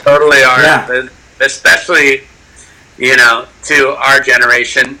 you They don't. totally are. Yeah. Especially, to our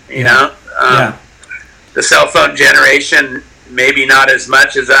generation, the cell phone generation, maybe not as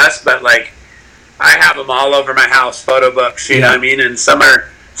much as us, but like I have them all over my house, photo books, you know what I mean? And some are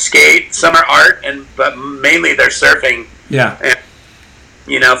skate, some are art, but mainly they're surfing. Yeah. And,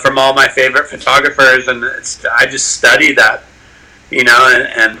 from all my favorite photographers, and I just study that,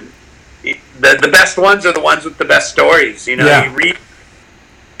 and the best ones are the ones with the best stories. You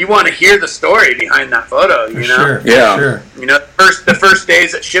want to hear the story behind that photo. Sure. Yeah. Sure. The first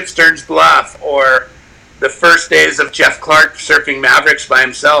days at Shipsterns Bluff, or the first days of Jeff Clark surfing Mavericks by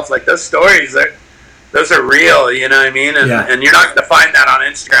himself. Like those stories, those are real. You know what I mean? And you're not going to find that on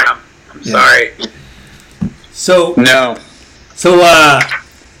Instagram. I'm sorry. So no. So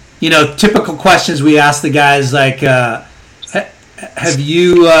typical questions we ask the guys, like, have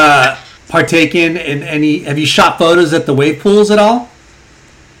you partaken in any? Have you shot photos at the wave pools at all?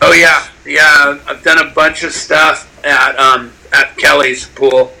 Oh yeah. I've done a bunch of stuff at Kelly's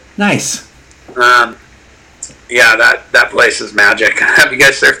pool. Nice. That place is magic. Have you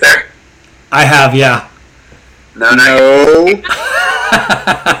guys surfed there? I have, yeah. No.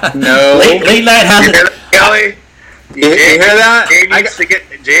 No. Late night has You hear that, Kelly? You hear that?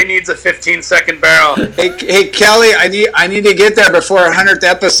 Jay needs a 15-second barrel. Hey, Kelly, I need to get there before our 100th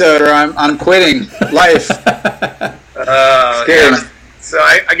episode, or I'm quitting life. Yeah. So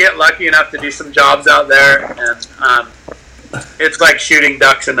I get lucky enough to do some jobs out there, and it's like shooting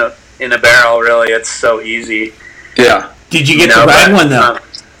ducks in a barrel. Really, it's so easy. Yeah. Did you get to ride one though?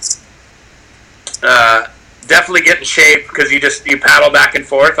 Definitely get in shape, because you paddle back and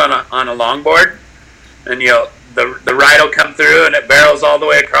forth on a longboard, and the ride will come through and it barrels all the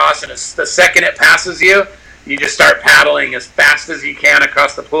way across, and the second it passes you just start paddling as fast as you can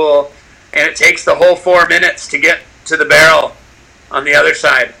across the pool, and it takes the whole 4 minutes to get to the barrel on the other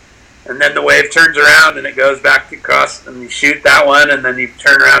side, and then the wave turns around and it goes back across, and you shoot that one, and then you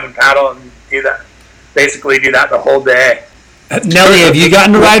turn around and paddle and do that the whole day. Nelly, have you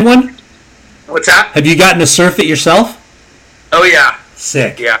gotten to ride one? What's that? Have you gotten to surf it yourself? Oh yeah.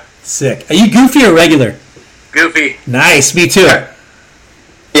 Sick. Yeah. Sick. Are you goofy or regular? Goofy. Nice. Me too.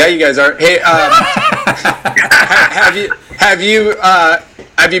 Yeah, you guys are. Hey, have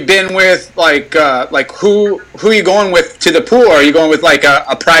you been with like who are you going with to the pool? Are you going with like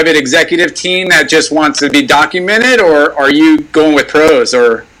a private executive team that just wants to be documented, or are you going with pros,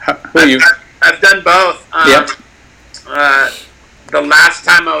 or who are you? I've done both. Yep. The last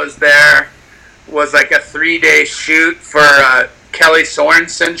time I was there was like a 3-day shoot for Kelly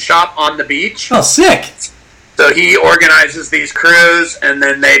Sorensen's shop on the beach. Oh, sick. So he organizes these crews, and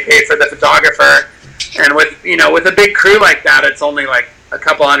then they pay for the photographer. And with a big crew like that, it's only like a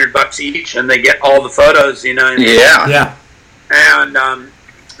couple $100 each, and they get all the photos. You know what I mean? Yeah. Yeah. And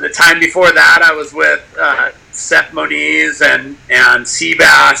the time before that, I was with Seth Moniz and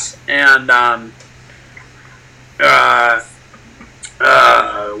Seabass and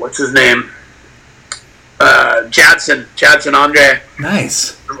what's his name? Jadson Andre.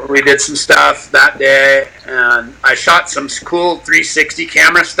 Nice. We did some stuff that day, and I shot some cool 360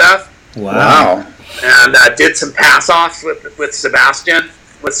 camera stuff. Wow. And did some pass-offs with Seabass,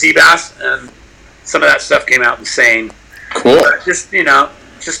 and some of that stuff came out insane. Cool. But just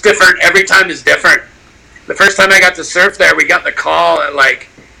different. Every time is different. The first time I got to surf there, we got the call at like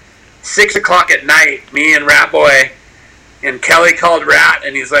 6 o'clock at night, me and Rat Boy, and Kelly called Rat,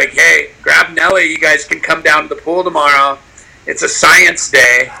 and he's like, hey, grab Nelly, you guys can come down to the pool tomorrow. It's a science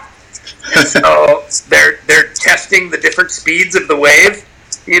day. And so they're testing the different speeds of the wave,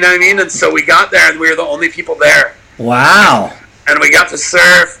 you know what I mean? And so we got there, and we were the only people there. Wow. And we got to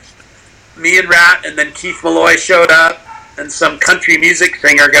surf, me and Rat, and then Keith Malloy showed up, and some country music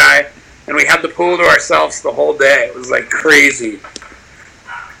singer guy, and we had the pool to ourselves the whole day. It was like crazy.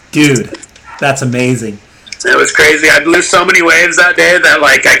 Dude, that's amazing. It was crazy. I blew so many waves that day that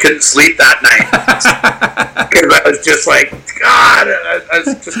like I couldn't sleep that night. Because I was just like, God, I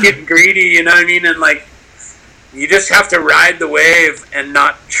was just getting greedy, you know what I mean? And like, you just have to ride the wave and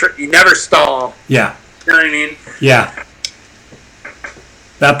not, you never stall. Yeah. You know what I mean? Yeah.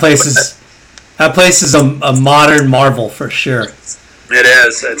 That place is a modern marvel for sure. It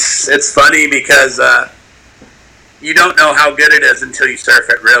is. It's funny because you don't know how good it is until you surf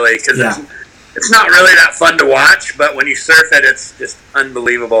it, really. Because it's not really that fun to watch, but when you surf it, it's just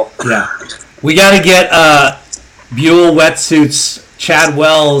unbelievable. Yeah. We got to get Buell Wetsuits, Chad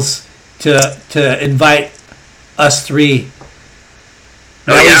Wells to invite us three.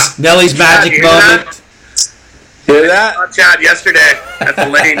 Nelly's Magic Moment. Hear that? I saw Chad yesterday at the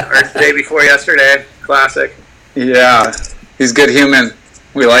lane, or the day before yesterday. Classic. Yeah, he's a good human.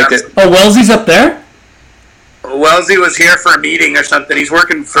 We liked it. Oh, Wellesley's up there? Wellesley was here for a meeting or something. He's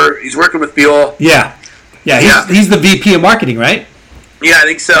working with Buell. Yeah. He's the VP of marketing, right? Yeah, I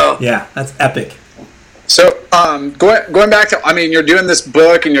think so. Yeah, that's epic. So, going back to, I mean, you're doing this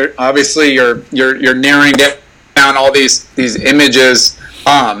book, and you're obviously you're narrowing down all these images.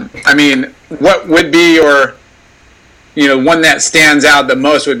 I mean, what would be your, one that stands out the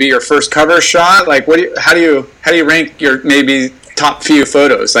most would be your first cover shot? Like, how do you rank your maybe top few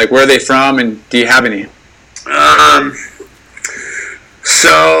photos? Like, where are they from, and do you have any?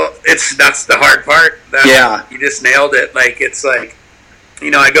 So that's the hard part. Yeah. You just nailed it. Like, it's like,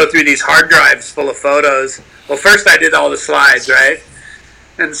 I go through these hard drives full of photos. Well, first I did all the slides, right?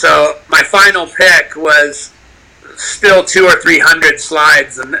 And so my final pick was still 200 or 300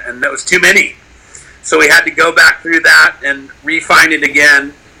 slides, and that was too many. So we had to go back through that and refine it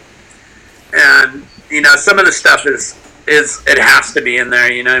again. And, some of the stuff is it has to be in there,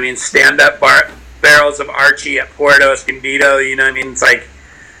 what I mean? Stand-up barrels of Archie at Puerto Escondido, It's like,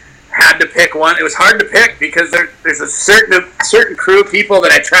 had to pick one. It was hard to pick because there's a certain crew of people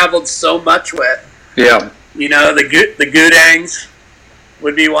that I traveled so much with. Yeah. The Goodangs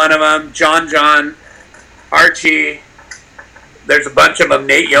would be one of them. John, Archie. There's a bunch of them.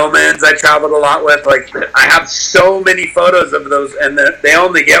 Nate Yeomans I traveled a lot with. Like, I have so many photos of those, and they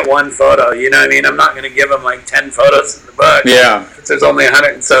only get one photo. You know what I mean? I'm not going to give them like 10 photos in the book. Yeah. There's only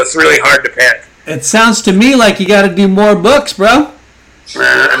 100, and so it's really hard to pick. It sounds to me like you got to do more books, bro.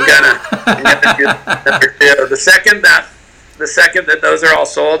 I'm gonna do number 2. The second that those are all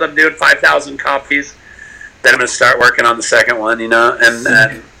sold, I'm doing 5,000 copies. Then I'm gonna start working on the second one,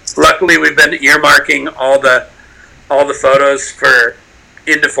 And luckily, we've been earmarking all the photos for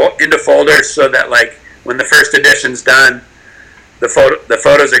into folders, so that like when the first edition's done, the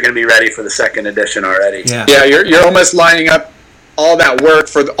photos are gonna be ready for the second edition already. Yeah. You're almost lining up all that work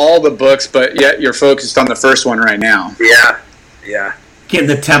for all the books, but yet you're focused on the first one right now. Yeah. Getting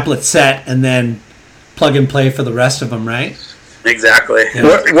the template set and then plug and play for the rest of them, right? Exactly. Yeah.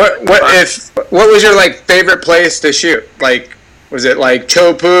 What was your like favorite place to shoot? Like, was it like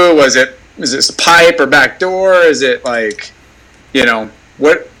Chopu? Was it pipe or back door? Is it like,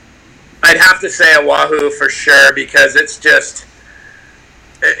 what? I'd have to say Oahu for sure, because it's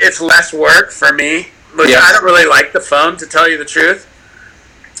less work for me. Look, yeah. I don't really like the phone, to tell you the truth.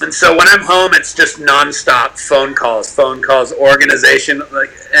 And so when I'm home, it's just nonstop phone calls, organization,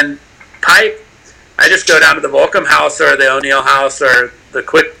 and pipe. I just go down to the Volcom house or the O'Neill house or the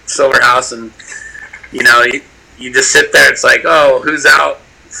Quicksilver house, and you just sit there. It's like, oh, who's out?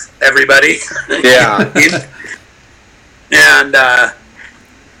 Everybody. Yeah. And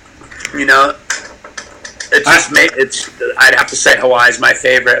it just I'd have to say Hawaii's my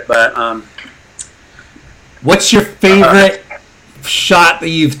favorite, but what's your favorite shot that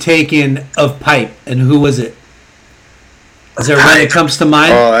you've taken of pipe, and who was it? Is there one that comes to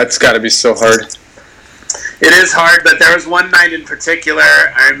mind? Oh, that's got to be so hard. It is hard, but there was one night in particular.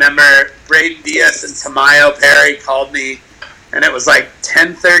 I remember Braden Diaz and Tamayo Perry called me, and it was like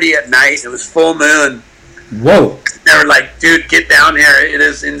 10:30 at night. It was full moon. Whoa. They were like, dude, get down here. It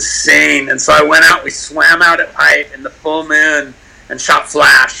is insane. And so I went out. We swam out at pipe in the full moon and shot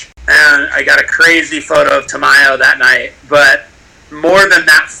flash. And I got a crazy photo of Tamayo that night. But more than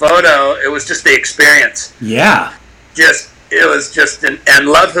that photo, it was just the experience. Yeah. And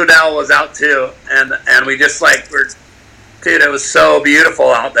Love Hoodell was out too. And we just dude, it was so beautiful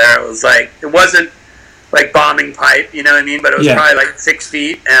out there. It was like, it wasn't like bombing pipe, you know what I mean? But it was probably like 6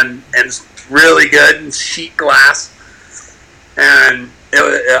 feet and really good and sheet glass. And it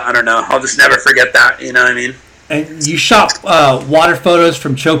was, I don't know, I'll just never forget that, you know what I mean? And you shot water photos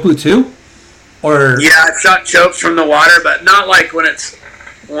from Chopu too? Or yeah, I've shot chopes from the water, but not like when it's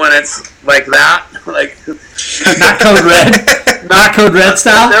like that, like not code red, not code red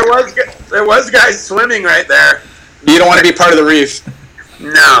style. There was guys swimming right there. You don't want to be part of the reef.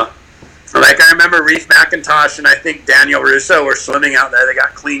 No, like I remember Reef McIntosh and I think Daniel Russo were swimming out there. They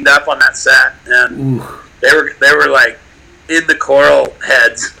got cleaned up on that set, and they were like in the coral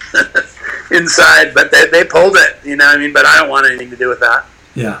heads inside, but they pulled it, you know what I mean? But I don't want anything to do with that.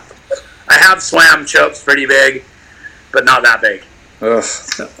 Yeah. I have swam chopes pretty big, but not that big. Ugh.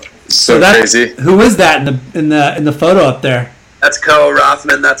 So crazy. Who is that in the photo up there? That's Koa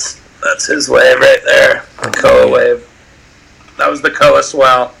Rothman. That's his wave right there. The Koa wave. That was the Koa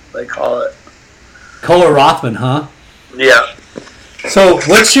swell, they call it. Koa Rothman, huh? Yeah. So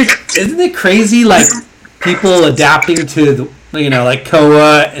isn't it crazy, like, people adapting to like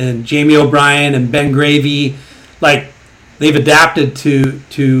Koa and Jamie O'Brien and Ben Gravy, like they've adapted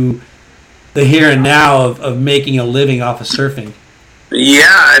to the here and now of making a living off of surfing. Yeah,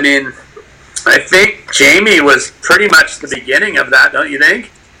 I mean, I think Jamie was pretty much the beginning of that, don't you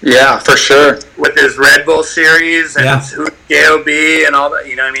think? Yeah, for sure. With his Red Bull series and his JOB and all that,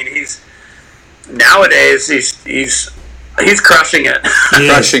 I mean, he's nowadays he's crushing it.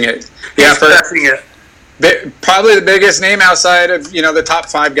 Crushing it. Yeah, crushing it. Probably the biggest name outside of the top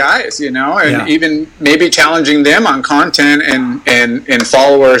 5 guys, and even maybe challenging them on content and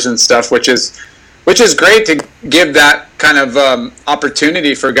followers and stuff, which is great to give that kind of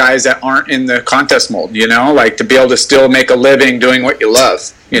opportunity for guys that aren't in the contest mold, like to be able to still make a living doing what you love.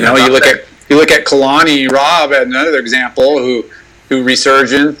 You look at Kalani Rob, another example, who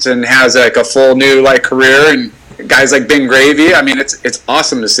resurgent and has like a full new career, and guys like Ben Gravy. I mean, it's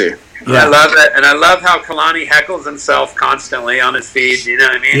awesome to see. Yeah. I love it, and I love how Kalani heckles himself constantly on his feed. You know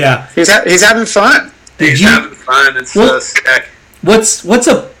what I mean? Yeah, he's having fun. He's having fun. It's so sick. What's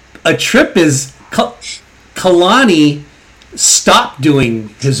a trip is Kalani stopped doing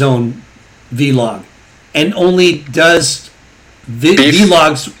his own vlog and only does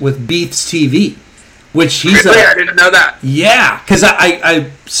vlogs with Beef's TV, which he's really? I didn't know that. Yeah, because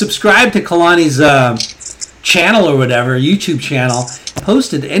I subscribed to Kalani's channel or whatever, YouTube channel.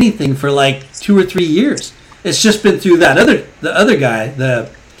 Posted anything for like 2 or 3 years. It's just been through the other guy.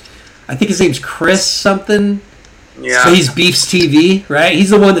 I think his name's Chris something. Yeah. So he's Beef's TV, right?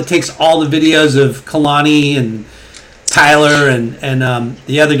 He's the one that takes all the videos of Kalani and Tyler and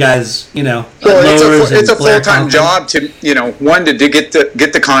the other guys. Well, it's a full-time job to one to get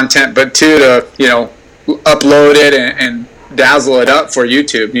the content, but two to upload it and dazzle it up for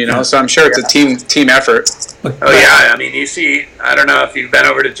YouTube. So I'm sure it's a team effort. Oh yeah, I mean, you see, I don't know if you've been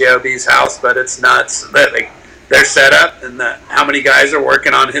over to JOB's house, but it's nuts. But their setup and how many guys are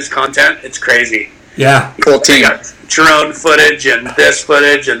working on his content, it's crazy. Yeah, cool team. Got drone footage and this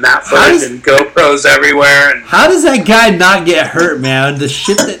footage and that footage and GoPros everywhere. And how does that guy not get hurt, man? The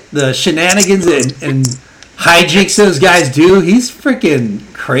shenanigans and hijinks those guys do, he's freaking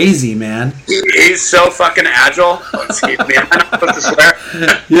crazy, man. He's so fucking agile. Excuse me, I'm not supposed to swear.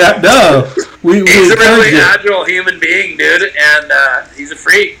 Yeah, no. He's a really agile human being, dude, and he's a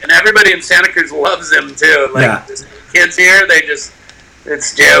freak. And everybody in Santa Cruz loves him, too. Kids here,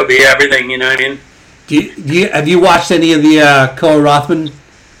 it's JOB, everything, you know what I mean? Have you watched any of the Koa Rothman,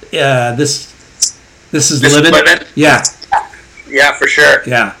 This is Living? Yeah. Yeah, for sure.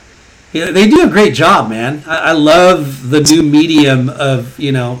 Yeah. They do a great job, man. I love the new medium of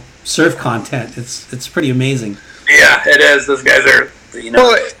surf content. It's pretty amazing. Yeah, it is. Those guys are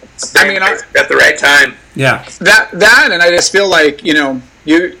at the right time. Yeah. That and I just feel like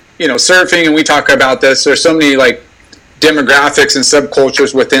surfing, and we talk about this. There's so many demographics and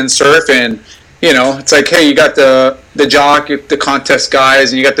subcultures within surf, and it's like, hey, you got the jock, the contest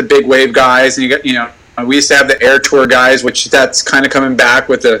guys, and you got the big wave guys, and you got we used to have the air tour guys, which that's kind of coming back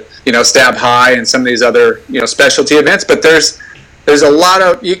with the Stab High and some of these other specialty events. But there's a lot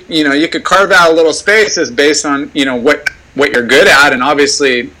of you could carve out a little spaces based on what you're good at, and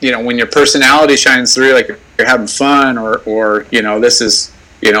obviously when your personality shines through, like you're having fun or this is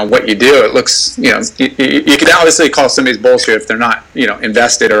what you do. It looks you could obviously call somebody's bullshit if they're not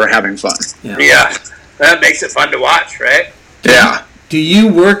invested or having fun. Yeah, that makes it fun to watch, right? Yeah. Do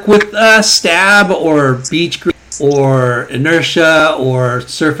you work with Stab or Beach Group or Inertia or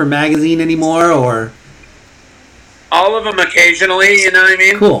Surfer Magazine anymore, or all of them occasionally? You know what I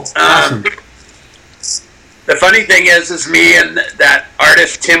mean? Cool. Awesome. The funny thing is me and that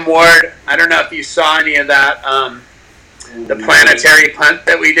artist Tim Ward. I don't know if you saw any of that. The planetary punt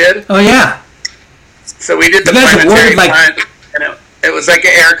that we did. Oh yeah. So we did the planetary punt, and it was like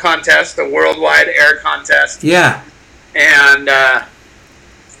an air contest, a worldwide air contest. Yeah.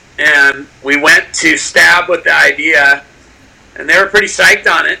 And we went to Stab with the idea, and they were pretty psyched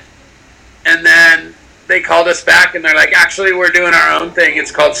on it. And then they called us back, and they're like, actually, we're doing our own thing.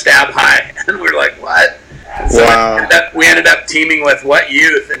 It's called Stab High. And we're like, what? And so wow. we ended up teaming with What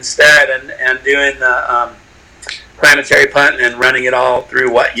Youth instead and doing the planetary punt and running it all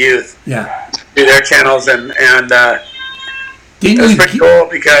through What Youth. Yeah. Through their channels. And it was pretty cool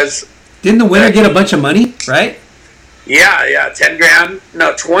because... Didn't the winner get a bunch of money, right? Yeah, 10 grand.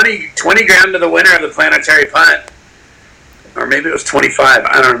 No, 20 grand to the winner of the planetary punt. Or maybe it was 25.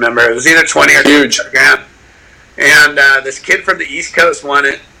 I don't remember. It was either 20 or 20 grand. And this kid from the East Coast won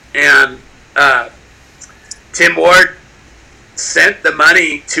it. And Tim Ward sent the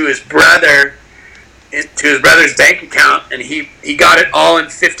money to his brother, to his brother's bank account. And he got it all in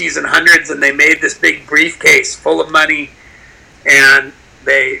 50s and 100s. And they made this big briefcase full of money. And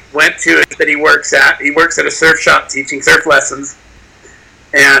they went to it that he works at. He works at a surf shop teaching surf lessons.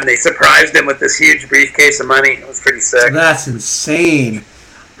 and they surprised him with this huge briefcase of money. It was pretty sick. That's insane.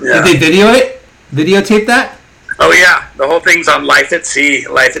 Yeah. Did they videotape that? Oh yeah, the whole thing's on Life at Sea,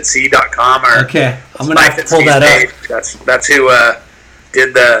 lifeatsea.com, or okay, I'm gonna have to pull that up. That's who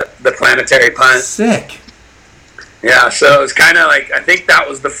did the planetary punt. Sick. Yeah, so it was kind of like, I think that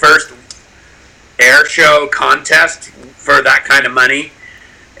was the first air show contest for that kind of money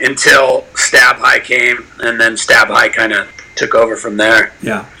until Stab High came, and then Stab High kind of took over from there.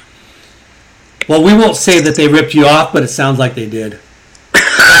 Yeah. Well, we won't say that they ripped you off, but it sounds like they did.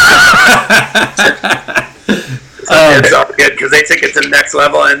 It's all good because they took it to the next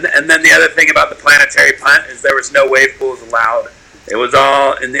level. And then the other thing about the planetary punt is there was no wave pools allowed. It was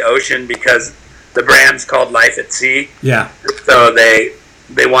all in the ocean because the brand's called Life at Sea. Yeah. So they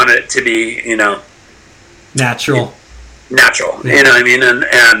wanted it to be, natural. Yeah. You know what I mean?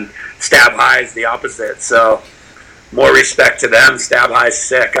 And Stab High is the opposite. So more respect to them. Stab High's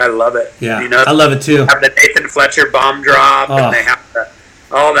sick. I love it. Yeah, I love it too. They have the Nathan Fletcher bomb drop, and they have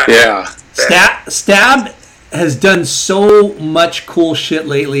all that. Yeah. Stab has done so much cool shit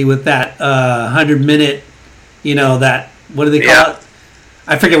lately with that 100-minute, that, what do they call it?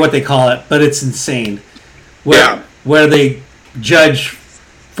 I forget what they call it, but it's insane. Where they judge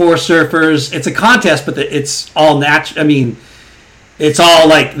 4 surfers. It's a contest, but it's all natural. I mean, it's all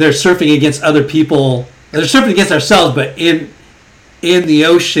like they're surfing against other people. They're surfing against ourselves, but in the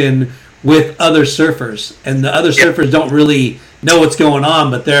ocean with other surfers. And the other surfers don't really know what's going on,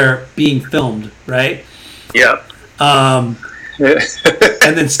 but they're being filmed, right? Yep. And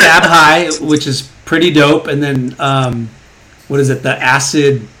then Stab High, which is pretty dope. And then, what is it? The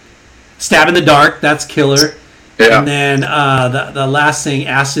acid Stab in the Dark. That's killer. Yeah. And then the last thing,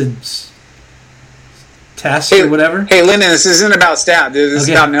 Acid Test or whatever. Hey, Lyndon, this isn't about Stab, dude. This is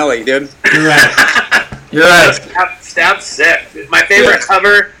about Nelly, dude. You're right. You're right. Stab's sick. My favorite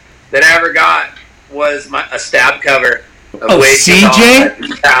cover that I ever got was a Stab cover. CJ?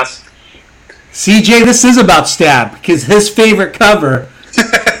 CJ, this is about Stab, because his favorite cover.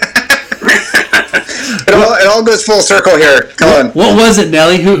 It all goes full circle here, Colin. What was it,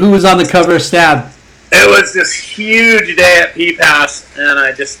 Nelly? Who was on the cover of Stab? It was this huge day at P-Pass, and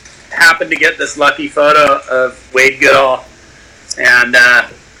I just happened to get this lucky photo of Wade Goodall, and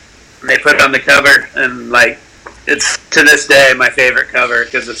they put it on the cover, and it's to this day my favorite cover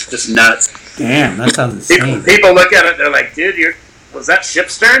because it's just nuts. Damn, that sounds insane. People look at it, they're like, dude, was that Ship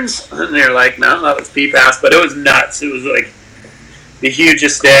Stearns? And they're like, no, that was P-Pass, but it was nuts. It was like the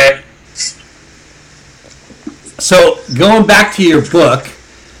hugest day. So going back to your book,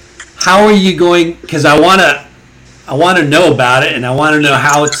 how are you going? Because I want to know about it, and I want to know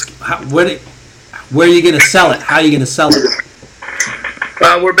where are you going to sell it? How are you going to sell it?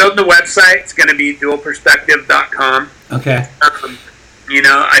 We're building a website. It's going to be dualperspective.com. Okay.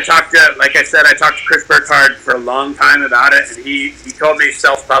 I talked to Chris Burkhardt for a long time about it, and he told me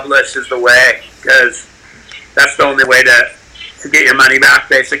self-publish is the way, because that's the only way to get your money back,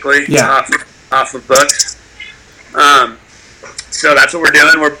 basically, off of books. So that's what we're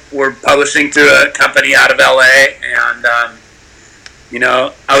doing. We're publishing through a company out of LA, and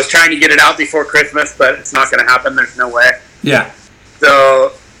I was trying to get it out before Christmas, but it's not going to happen. There's no way. Yeah.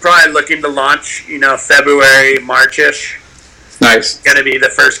 So probably looking to launch, February, March-ish. Nice. Going to be the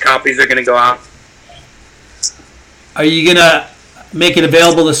first copies are going to go out. Are you going to make it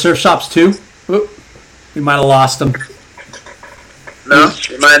available to surf shops too? Oop, we might have lost them. No,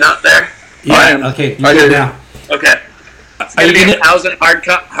 am I not there? Yeah. Okay. You're good now. Okay. It's going to be 1,000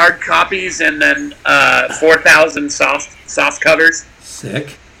 hard copies and then 4,000 soft covers.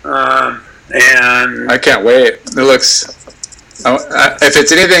 Sick. And I can't wait. It looks. If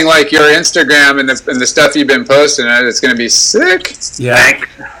it's anything like your Instagram and the stuff you've been posting, it's going to be sick. Yeah.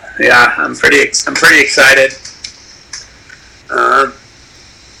 Yeah, I'm pretty excited.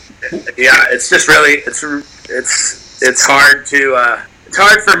 It's just really it's hard to it's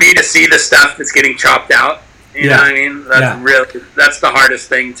hard for me to see the stuff that's getting chopped out. You know what I mean? That's the hardest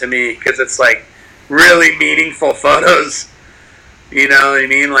thing to me, because it's like really meaningful photos. You know what I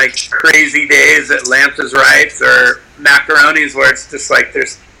mean? Like crazy days at Lamps' Rights or Macaronis, where it's just like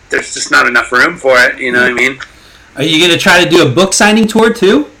there's just not enough room for it. You know what I mean? Are you going to try to do a book signing tour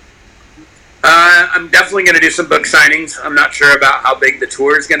too? I'm definitely going to do some book signings. I'm not sure about how big the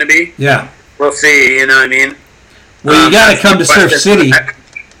tour is going to be. Yeah. We'll see. You know what I mean? Well, you got to come to Surf City.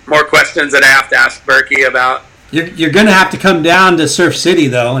 More questions that I have to ask Berkey about. You're going to have to come down to Surf City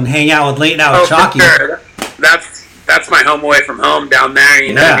though and hang out with Late Night with Chalky. For sure. That's my home away from home down there.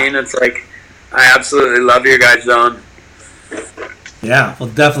 You know what I mean? It's like I absolutely love your guys' zone. Yeah, we'll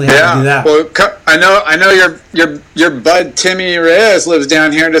definitely have to do that. Well, I know your bud Timmy Reyes lives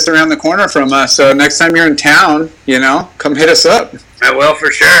down here just around the corner from us. So next time you're in town, come hit us up. I will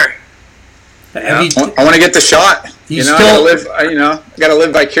for sure. I want to get the shot. I gotta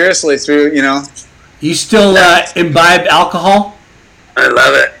live vicariously through. You still imbibe alcohol? I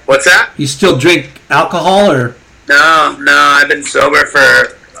love it. What's that? You still drink alcohol or? No. I've been sober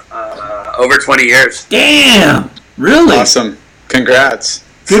for over 20 years. Damn! Really? Awesome. Congrats.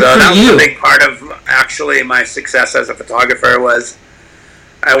 Good for that you. was a big part of actually my success as a photographer was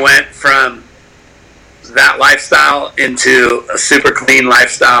I went from that lifestyle into a super clean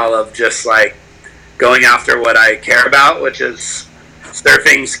lifestyle of just like going after what I care about, which is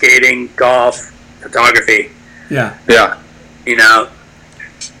surfing, skating, golf, photography. Yeah.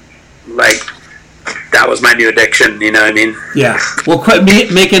 Like that was my new addiction. You know what I mean? Yeah. Well, quit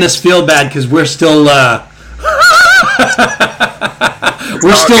making us feel bad because we're still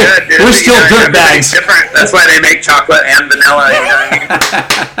we're still dirt bags. Different. That's why they make chocolate and vanilla. You know what I mean?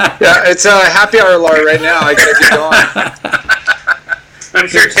 Yeah, it's a happy hour, Laura, right now. I gotta get going. I'm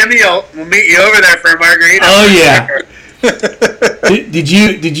sure Timmy will meet you over there for a margarita. Oh yeah. Did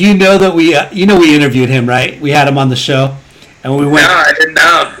you know that we interviewed him, right? We had him on the show, and we went. No, I didn't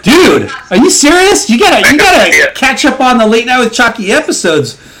know. Dude, are you serious? You gotta catch up on the Late Night with Chalky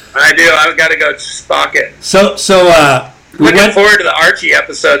episodes. I do. I've got to go spot it. So looking forward to the Archie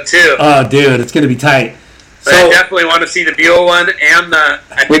episode too. Oh, dude, it's gonna be tight. So I definitely want to see the Buell one, and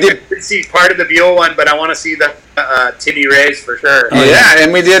I did see part of the Buell one, but I want to see the Timmy Reyes for sure. Oh, yeah,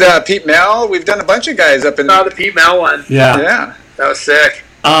 and we did Pete Mel. We've done a bunch of guys up in. I saw the Pete Mel one. Yeah, that was sick.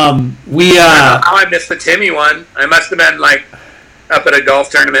 I don't know how I missed the Timmy one. I must have been like up at a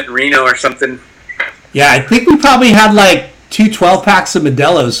golf tournament in Reno or something. Yeah, I think we probably had like 2 12-packs of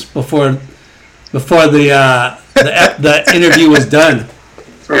Modelo's before the interview was done.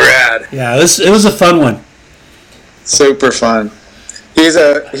 Rad. Yeah, it was a fun one. Super fun. He's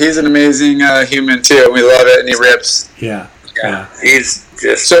an amazing human too. We love it, and he rips. Yeah. He's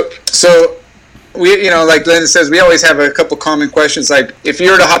just so. We, like Glenn says, we always have a couple common questions. Like, if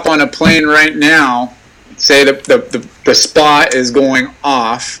you were to hop on a plane right now, say the spot is going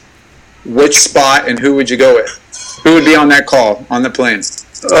off, which spot and who would you go with? Who would be on that call on the plane?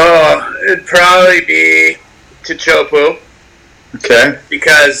 Oh, it'd probably be Chichopu. Okay.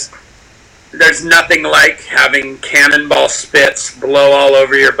 Because there's nothing like having cannonball spits blow all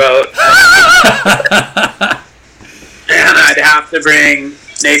over your boat. And I'd have to bring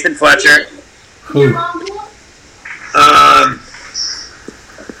Nathan Fletcher. Who?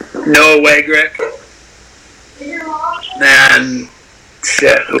 Noah Wegrick. Then,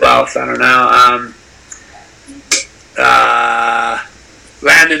 who else? I don't know.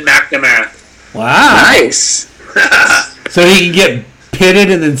 Landon McNamara. Wow. Nice. So he can get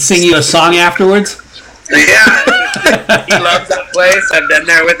pitted and then sing you a song afterwards? Yeah. He loves that place. I've been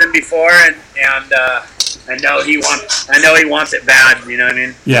there with him before, and I know he wants it bad. You know what I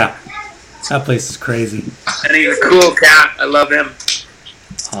mean? Yeah. That place is crazy. And he's a cool cat. I love him.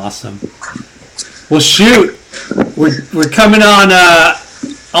 Awesome. Well, shoot. We're coming on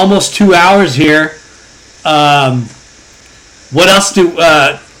almost 2 hours here. What else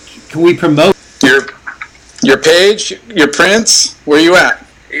can we promote? Your page, your prints. Where you at?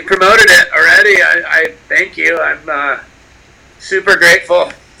 You promoted it already. I thank you. I'm super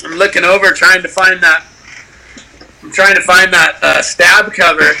grateful. I'm looking over trying to find that. I'm trying to find that stab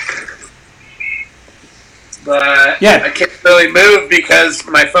cover. But yeah. I can't really move because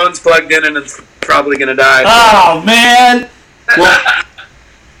my phone's plugged in and it's probably going to die. Oh, man. Well,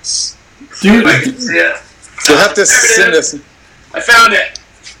 dude. Yeah. You'll have to send us. I found it.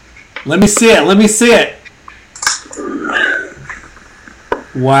 Let me see it.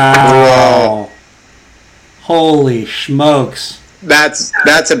 Wow. Holy smokes. That's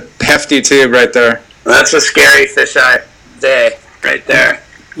a hefty tube right there. That's a scary fisheye day right there.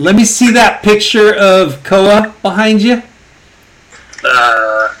 Let me see that picture of Koa behind you.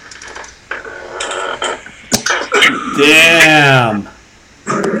 Damn.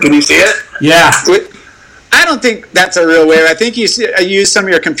 Can you see it? Yeah. I don't think that's a real wave. I think you used some of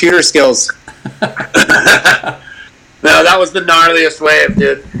your computer skills. No, that was the gnarliest wave,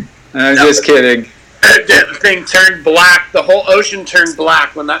 dude. I'm just kidding. The thing turned black. The whole ocean turned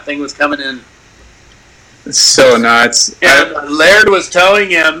black when that thing was coming in. It's so nuts. And Laird was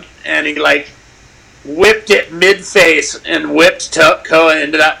towing him, and he whipped it mid-face and whipped Koa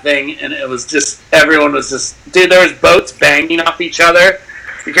into that thing, and it was just, everyone was just, dude, there was boats banging off each other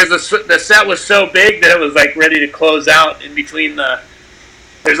because the set was so big that it was ready to close out in between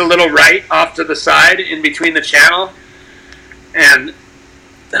there's a little right off to the side in between the channel, And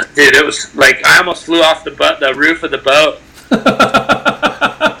dude, it was like I almost flew off the roof of the boat.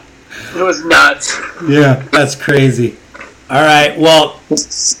 It was nuts. Yeah, that's crazy. All right, well,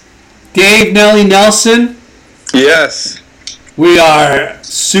 Dave, Nelly, Nelson. Yes. We are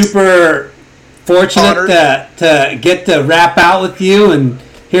super fortunate to get to wrap out with you and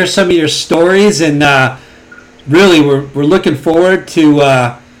hear some of your stories. And really, we're looking forward to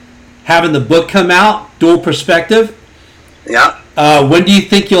having the book come out, Dual Perspective. Yeah. When do you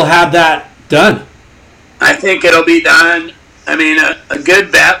think you'll have that done? I think it'll be done. I mean, a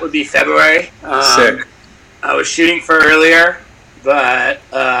good bet would be February. Sick. I was shooting for earlier, but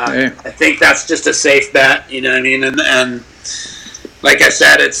I think that's just a safe bet. You know what I mean? And like I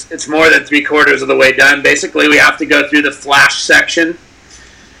said, it's more than 3/4 of the way done. Basically, we have to go through the flash section.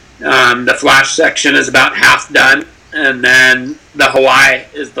 The flash section is about half done, and then the Hawaii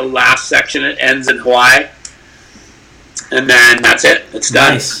is the last section. It ends in Hawaii. And then that's it. It's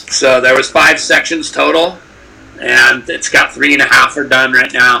done. Nice. So there was 5 sections total, and it's got 3.5 are done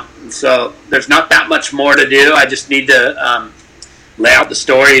right now. So there's not that much more to do. I just need to lay out the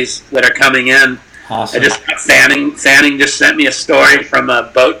stories that are coming in. Awesome. I just got Fanning. Fanning just sent me a story from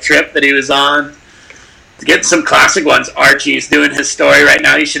a boat trip that he was on. To get some classic ones. Archie's doing his story right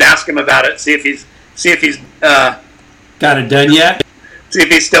now. You should ask him about it. See if he's got it done yet. See if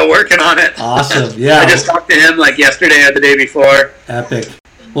he's still working on it. Awesome. Yeah. I just talked to him like yesterday or the day before. Epic.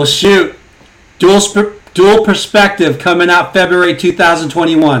 Well, shoot. Dual Perspective coming out February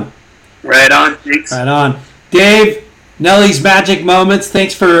 2021. Right on. Thanks. Right on. Dave, Nelly's Magic Moments,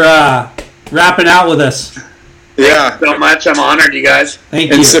 thanks for wrapping out with us. Yeah. Thanks so much. I'm honored, you guys.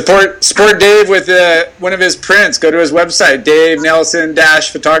 Thank And you. support Dave with one of his prints. Go to his website, Dave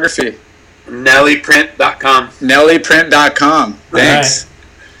Nelson-Photography. NELLYPrint.com. NELLYPrint.com. Thanks. Right.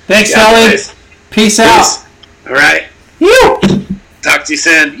 Thanks, Yeah, Nelly. guys. Peace out. All right. You. Talk to you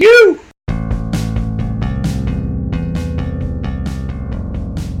soon. You.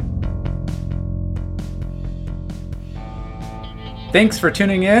 Thanks for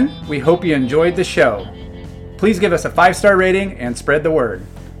tuning in. We hope you enjoyed the show. Please give us a 5-star rating and spread the word.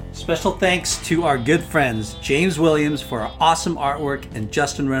 Special thanks to our good friends, James Williams for our awesome artwork and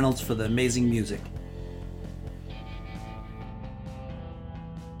Justin Reynolds for the amazing music.